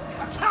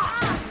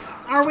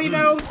 Are we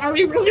though? Are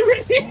we really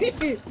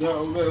ready?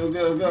 Go, go,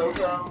 go, go,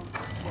 go.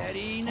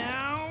 Steady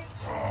now.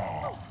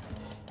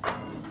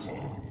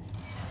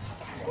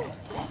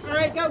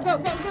 Alright, go, go,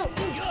 go, go.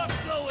 You're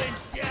going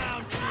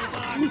down,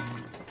 Toolbox.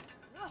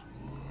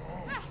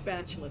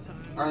 Spatula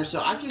time. Alright,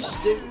 so I can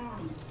stick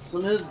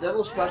some of that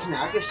little spatula.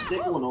 I can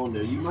stick one on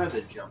there. You might have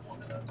to jump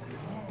on it.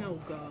 Oh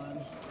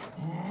god.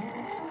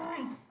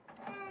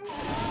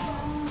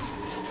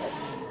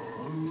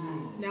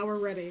 Now we're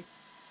ready.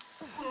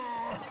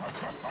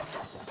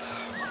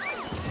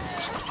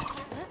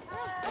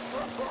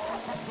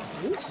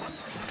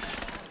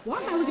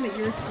 Why am I looking at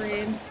your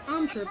screen?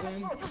 I'm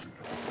tripping.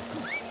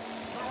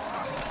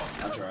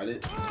 I tried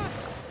it.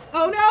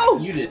 Oh no!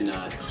 You did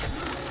not.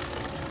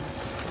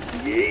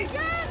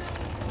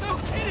 No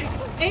kidding.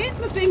 And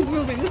the thing's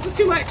moving. This is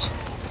too much.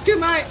 It's too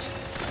much.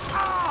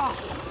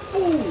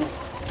 Ooh!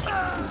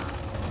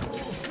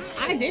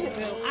 I did it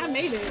though. I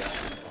made it.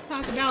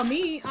 Talk about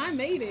me. I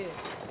made it.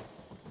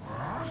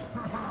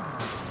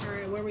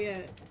 Alright, where we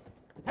at?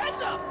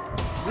 Heads up.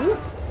 Oof.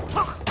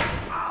 Oh.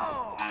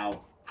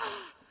 Ow.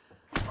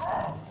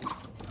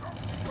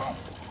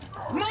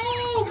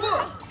 Move!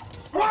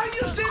 Why are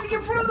you standing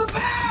in front of the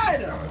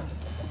pad?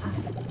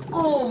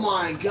 Oh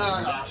my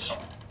gosh.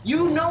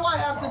 You know I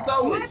have to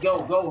throw it.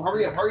 Go, go,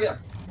 hurry up, hurry up.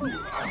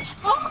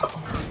 Oh!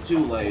 Too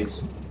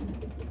late.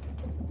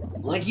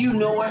 Like, you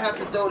know I have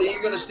to throw it.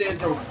 You're gonna stand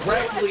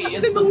directly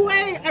in In the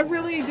way. I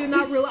really did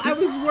not realize. I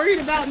was worried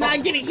about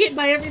not getting hit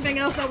by everything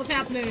else that was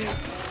happening.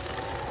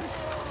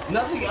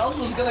 Nothing else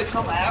was gonna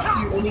come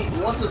after you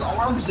when once his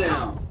arm's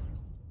down.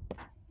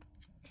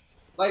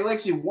 Like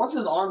Lexi, once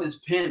his arm is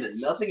pinned,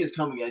 nothing is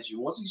coming at you.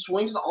 Once he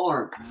swings the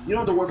arm, you don't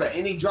have to worry about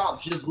any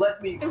drops. Just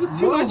let me. It was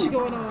too much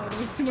going on. It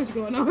was too much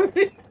going on.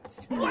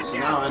 So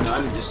now I know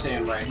I need to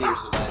stand right here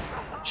so that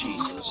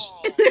Jesus.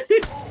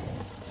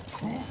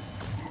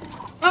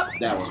 Oh.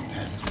 That was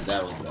bad.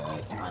 That was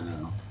bad. I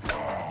know.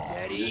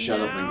 Steady Just shut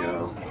up and now.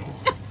 go.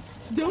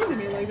 Don't do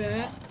me like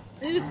that.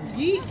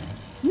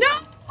 No!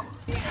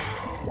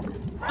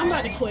 I'm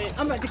about to quit.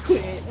 I'm about to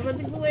quit. I'm about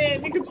to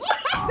quit because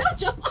don't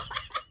jump.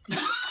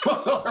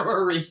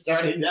 We're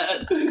restarting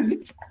that.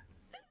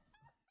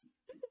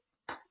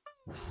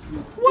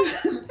 What?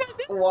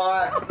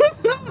 Why?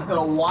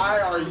 Why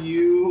are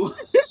you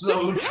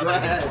so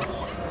trash?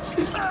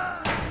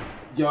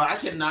 Yo, I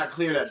cannot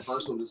clear that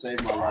first one to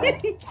save my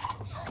life.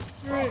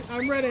 Alright,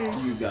 I'm ready.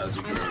 You guys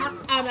are crazy.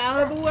 I'm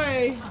out of the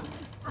way.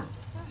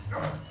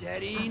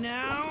 Steady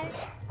now.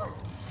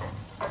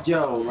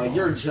 Yo, like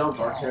your jumps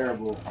are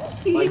terrible.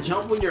 Like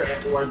jump when you're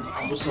at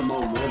like with some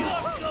momentum.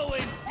 You're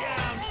going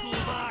down,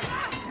 Toolbox.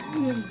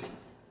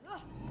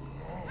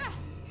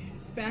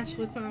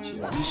 Spatula time.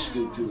 Yo, he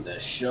scooped you with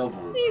that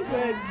shovel. He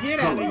said, get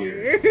out Come of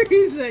here. here.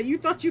 He said, you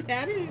thought you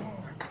had it?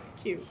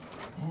 Cute.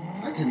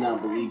 I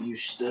cannot believe you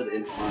stood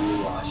in front of me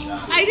while I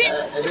shot you. I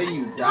didn't. And then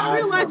you died. I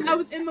realized from I it.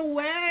 was in the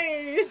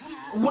way.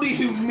 What do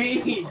you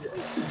mean?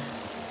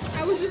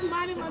 I was just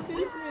minding my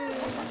business.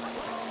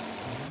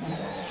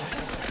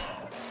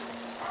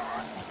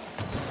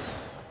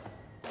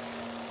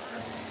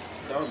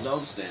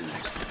 Don't stand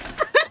there.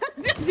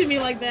 Don't do me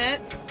like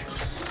that.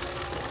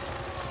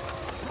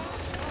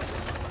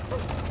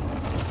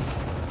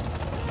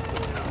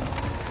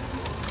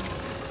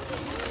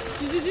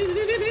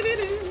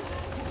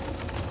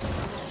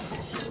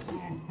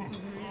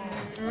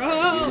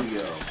 Oh. Here we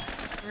go.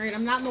 Alright,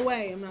 I'm not in the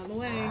way. I'm not in the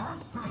way.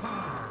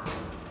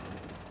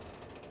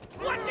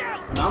 Watch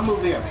out. I'm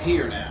moving up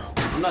here now.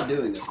 I'm not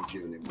doing this with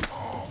you anymore.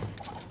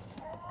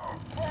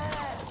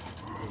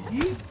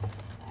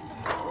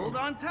 Hold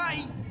on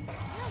tight.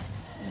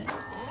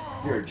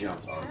 Your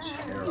jumps are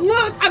terrible.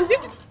 Look, I'm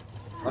doing.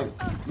 Like,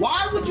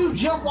 why would you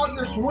jump while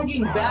you're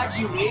swinging back,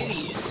 you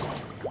idiot?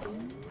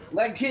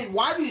 Like, kid,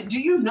 why do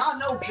you not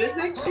know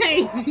physics?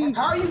 Hey.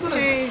 How are you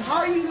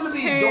gonna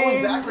be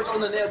going backwards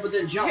on the nail but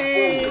then jump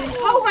forward?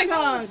 Oh my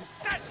god!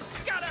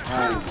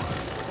 Oh.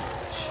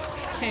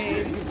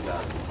 Okay.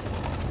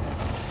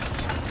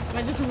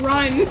 I just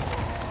run.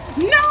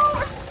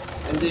 No!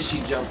 And then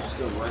she jumps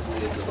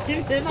directly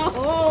into the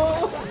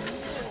hole.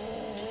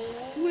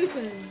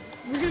 Listen,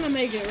 we're gonna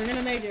make it. We're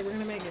gonna make it. We're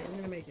gonna make it. We're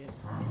gonna make it.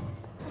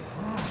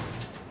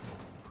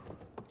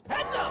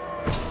 Heads up!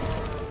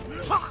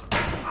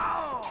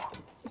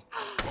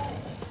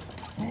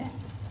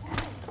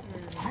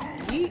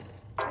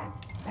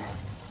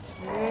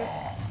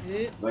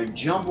 Like,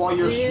 jump while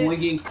you're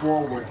swinging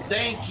forward.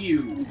 Thank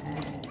you.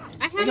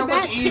 I had Look how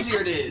much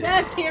easier it is.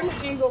 That camera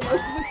angle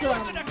most of the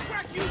time.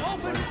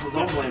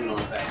 Don't blame it on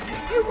that.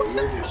 It was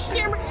the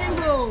camera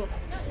angle.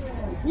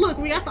 Look,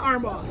 we got the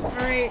arm off. All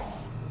right.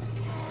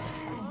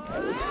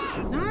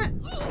 Not.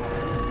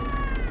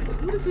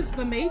 What is this?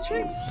 The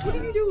Matrix? What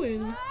are you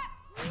doing?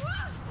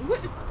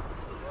 What?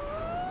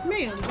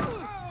 Man.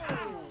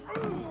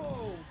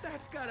 Oh,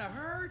 that's gotta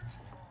hurt.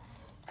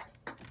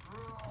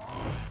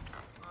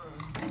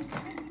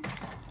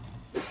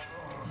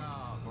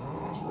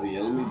 Oh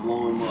yeah, let me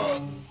blow him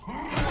up.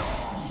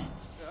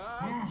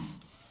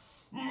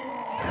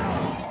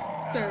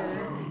 Sir,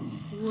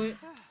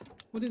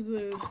 what is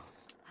this?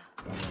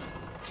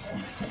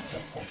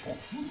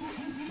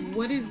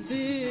 What is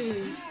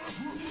this?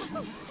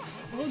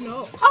 Oh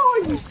no.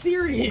 Oh, are you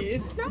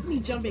serious? Not me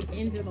jumping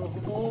into the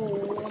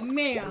hole,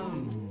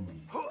 ma'am.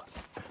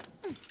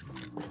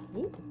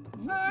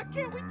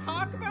 Can't we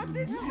talk about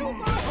this? Don't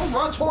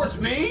run towards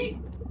me!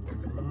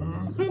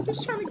 I'm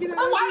just trying to get out.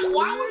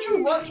 Why would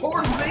you run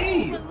towards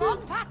me? We're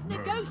long past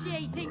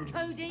negotiating,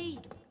 Cody.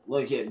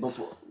 Look at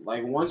before,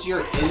 like once you're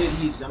in it,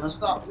 he's gonna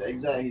stop.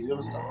 Exactly, he's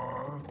gonna stop.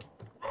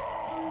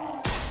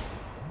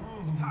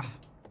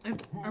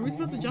 Are we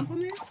supposed to jump on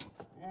there?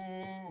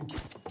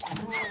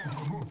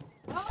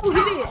 Oh,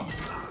 hit it!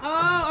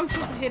 Oh, I'm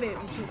supposed to hit it.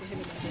 I'm supposed to hit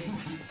it. I think.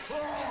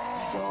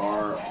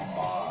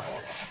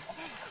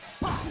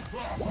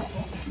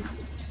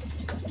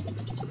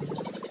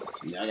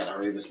 Yeah, I gotta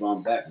hurry this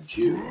one back with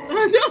you.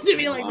 Don't do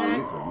me like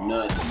that. For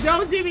nuts.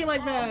 Don't do me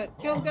like that.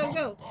 Go, go,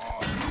 go.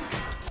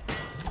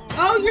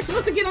 Oh, you're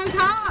supposed to get on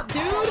top,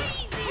 dude.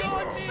 Easy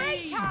on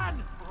me!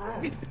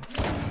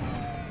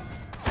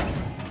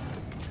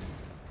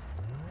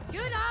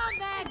 Good on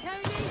there,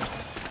 Cody.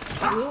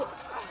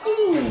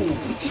 Ooh,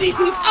 Jesus.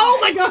 Oh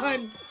my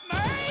god.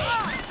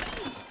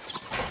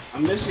 I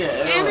miss your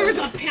arrow. And there's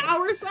a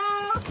power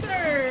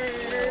saucer.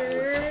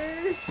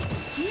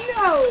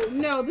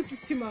 No, this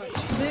is too much.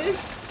 This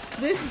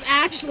is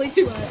actually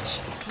too much.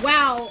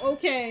 Wow,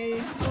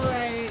 okay.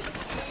 Alright.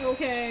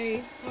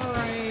 Okay.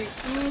 Alright.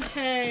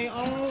 Okay.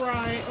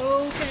 Alright.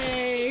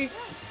 Okay.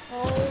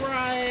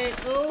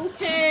 Alright.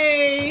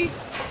 Okay.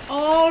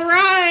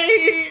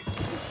 Alright.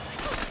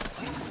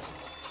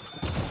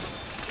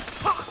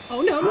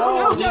 Oh no,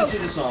 no, no, no. See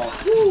this all.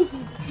 Ooh,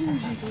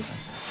 Jesus.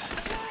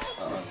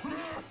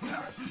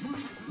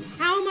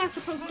 How am I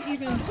supposed to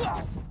even...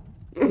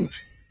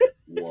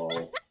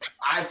 Whoa.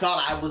 I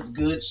thought I was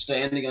good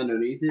standing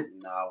underneath it.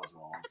 No, I was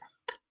wrong.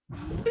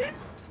 Okay.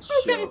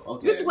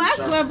 Okay, This last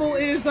level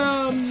is,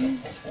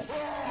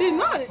 bit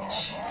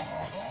much.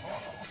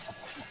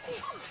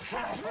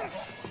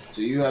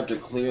 So you have to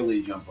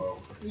clearly jump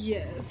over.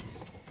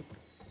 Yes.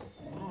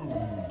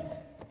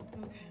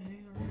 Okay,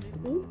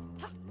 alright. Ooh.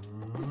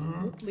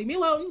 Leave me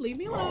alone. Leave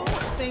me alone.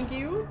 Thank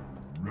you.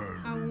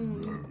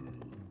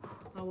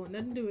 I want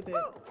nothing to do with it.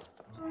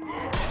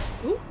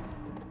 Ooh.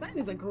 That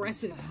is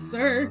aggressive,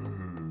 sir.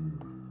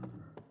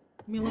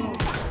 Leave me alone.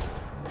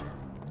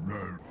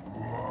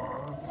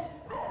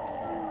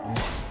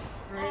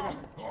 Alright.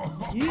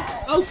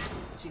 Oh!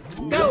 Jesus.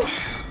 Go!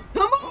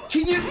 Come on!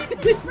 Can you...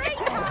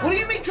 What do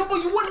you mean, come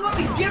on? You wouldn't let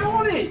me get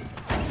on it!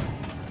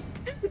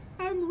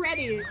 I'm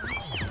ready.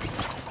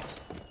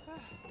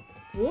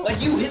 Whoop.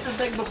 Like, you hit the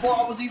thing before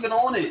I was even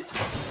on it.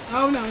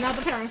 Oh no, not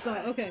the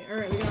parasite. Okay,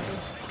 alright, we got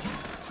this.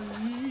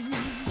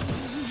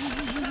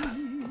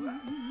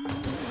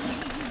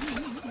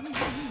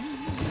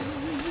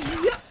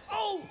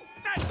 Oh,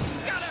 that's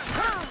gotta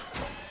hurt!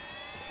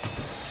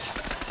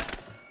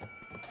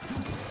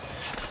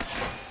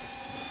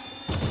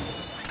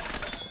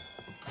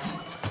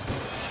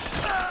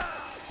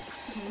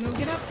 No,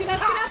 get up, get up,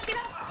 get up, get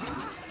up!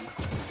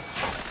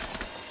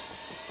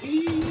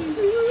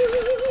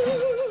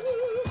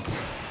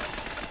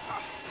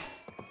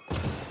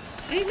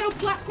 Ain't no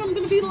platform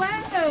gonna be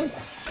left!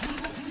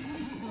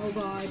 Oh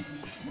god.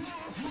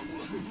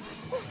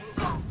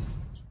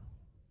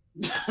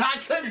 I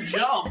couldn't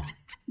jump.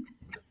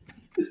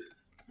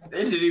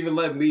 They didn't even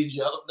let me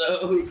jump,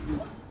 though.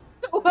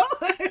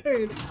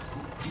 Lord!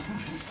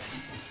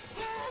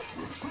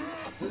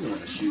 They're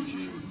gonna shoot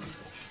you.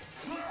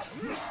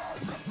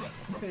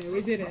 Okay,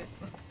 we did it.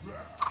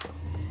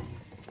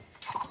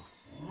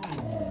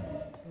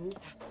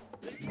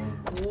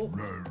 Oh.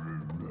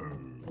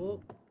 Oh.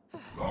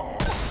 Oh.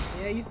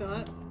 Yeah, you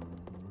thought.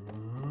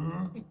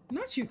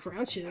 Not you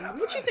crouching.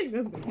 What you think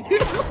that's gonna do?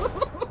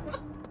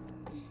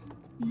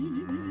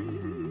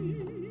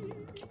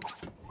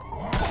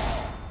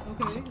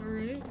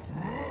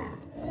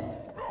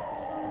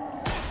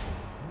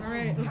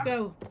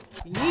 go.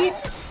 Yeet.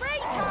 Spray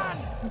can!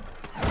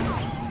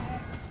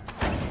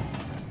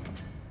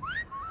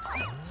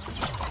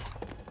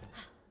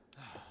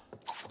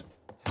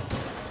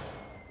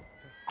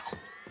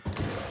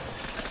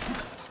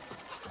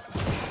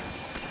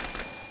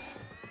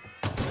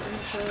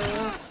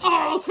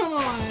 Oh, come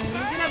on.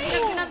 Get up, get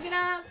up, get up, get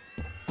up.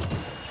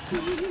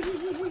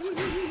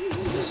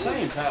 It's the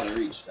same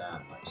powder each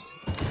time, like I said.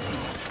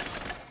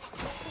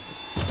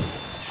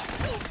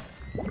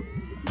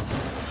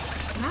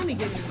 Tommy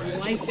getting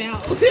wiped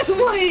out.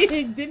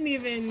 Like, didn't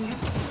even,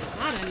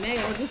 not a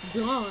nail, just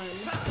gone.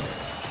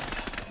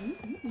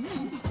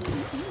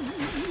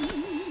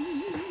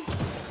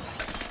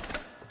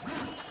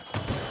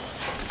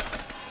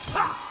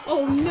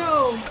 Oh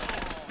no!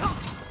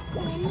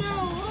 Oh no!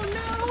 Oh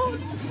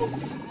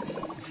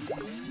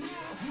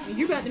no!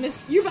 You about to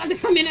miss. You about to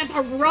come in at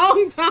the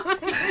wrong time.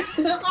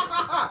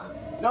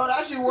 No, it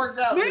actually worked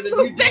out. They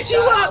set you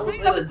up.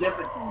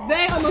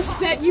 They almost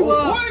set you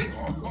up. Wait.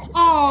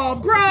 Oh,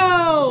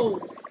 bro!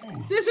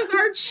 This is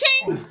our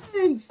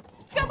chance!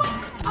 Come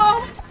on!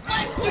 Oh,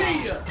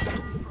 Lexi!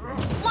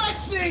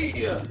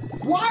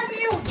 Why do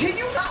you? Can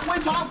you not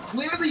wait till I'm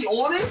clearly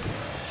on it?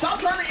 Stop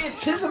trying to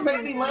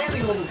anticipate me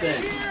landing on the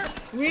thing.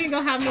 we ain't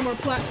gonna have no more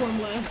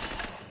platform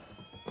left.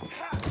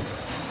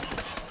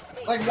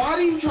 Like, why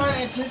do you try to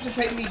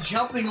anticipate me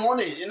jumping on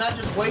it and not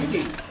just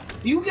waiting?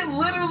 You can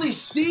literally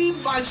see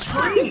my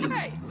screen.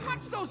 Hey,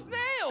 watch those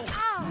nails!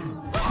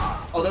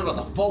 Oh, they're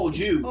about to fold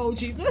you. Oh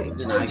Jesus! Oh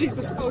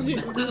Jesus! Oh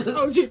Jesus!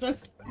 Oh Jesus!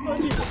 Oh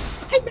Jesus!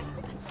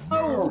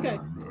 Oh, okay.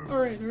 All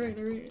right.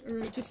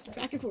 Just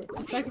back and forth.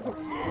 Just back and forth.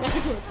 Back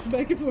and forth. Just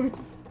back and forth.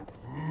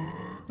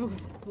 Okay.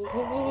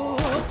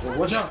 Oh.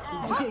 Watch out.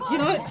 Okay, you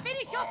know what?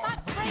 Finish off that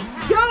spray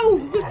can! Go!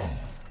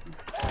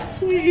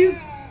 Please!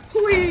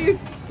 Please!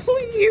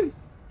 Please!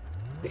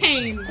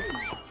 Pain!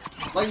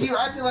 Like, you're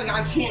acting like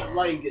I can't,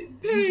 like, you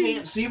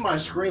can't see my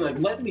screen. Like,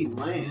 let me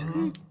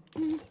land.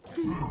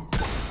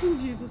 Oh,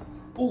 Jesus.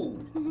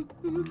 Ooh.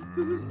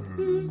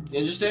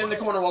 Yeah, just stay in the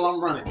corner while I'm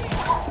running.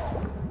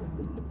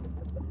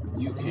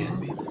 You can't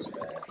be this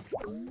bad.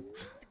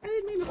 I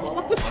didn't mean to fall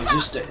off. Like,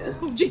 just stay.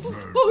 Oh,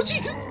 Jesus. Oh,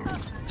 Jesus.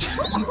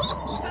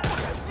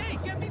 Hey,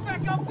 get me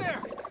back up there!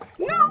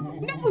 No,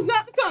 it's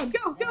not the time.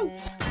 Go.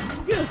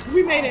 Good.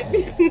 We made it.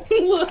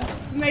 Look,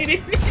 made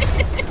it.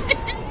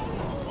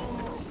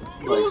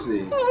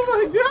 Lexi. Oh,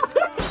 my God.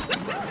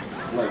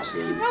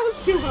 Lexi. That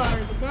was too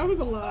hard. That was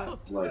a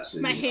lot. Lexi.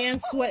 My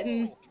hands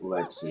sweating.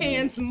 Lexi.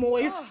 Hands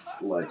moist.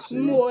 Lexi.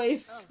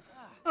 Moist.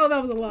 Oh,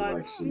 that was a lot.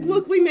 Lexi.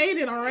 Look, we made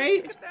it, all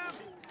right?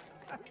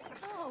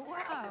 Oh,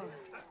 wow.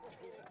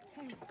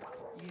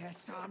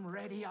 Yes, I'm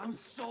ready. I'm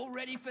so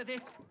ready for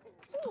this.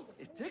 Ooh,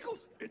 it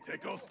tickles. It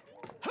tickles.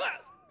 Ha!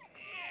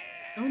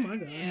 Oh, my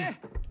God. Yeah,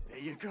 there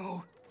you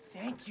go.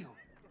 Thank you.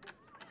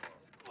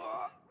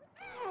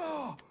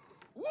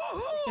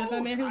 Woohoo! Got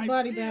that man his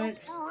body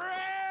back.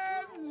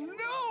 Brand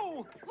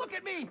new! Look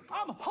at me!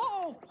 I'm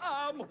whole!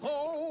 I'm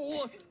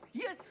whole!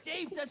 You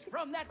saved us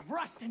from that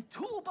rust and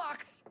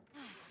toolbox.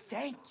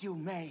 Thank you,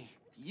 May.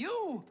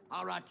 You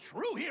are a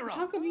true hero.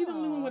 How come you the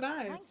only one with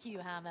eyes? Thank you,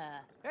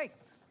 Hammer. Hey,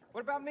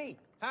 what about me?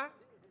 Huh?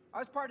 I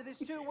was part of this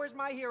too. Where's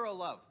my hero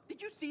love?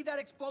 Did you see that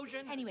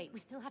explosion? Anyway, we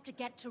still have to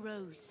get to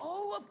Rose.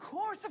 Oh, of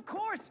course, of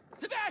course.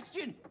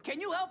 Sebastian,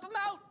 can you help him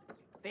out?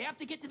 They have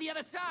to get to the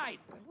other side.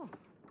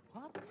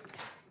 What?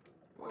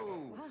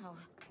 Whoa. Wow.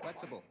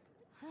 Flexible.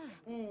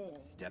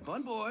 Step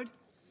on board.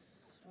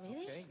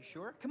 Really? Okay, you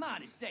sure? Come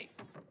on, it's safe.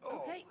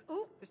 Okay.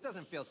 Ooh. This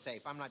doesn't feel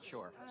safe. I'm not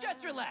sure.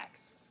 Just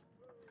relax.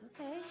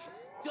 Okay.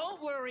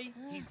 Don't worry,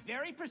 he's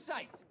very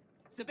precise.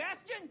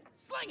 Sebastian,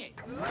 sling it.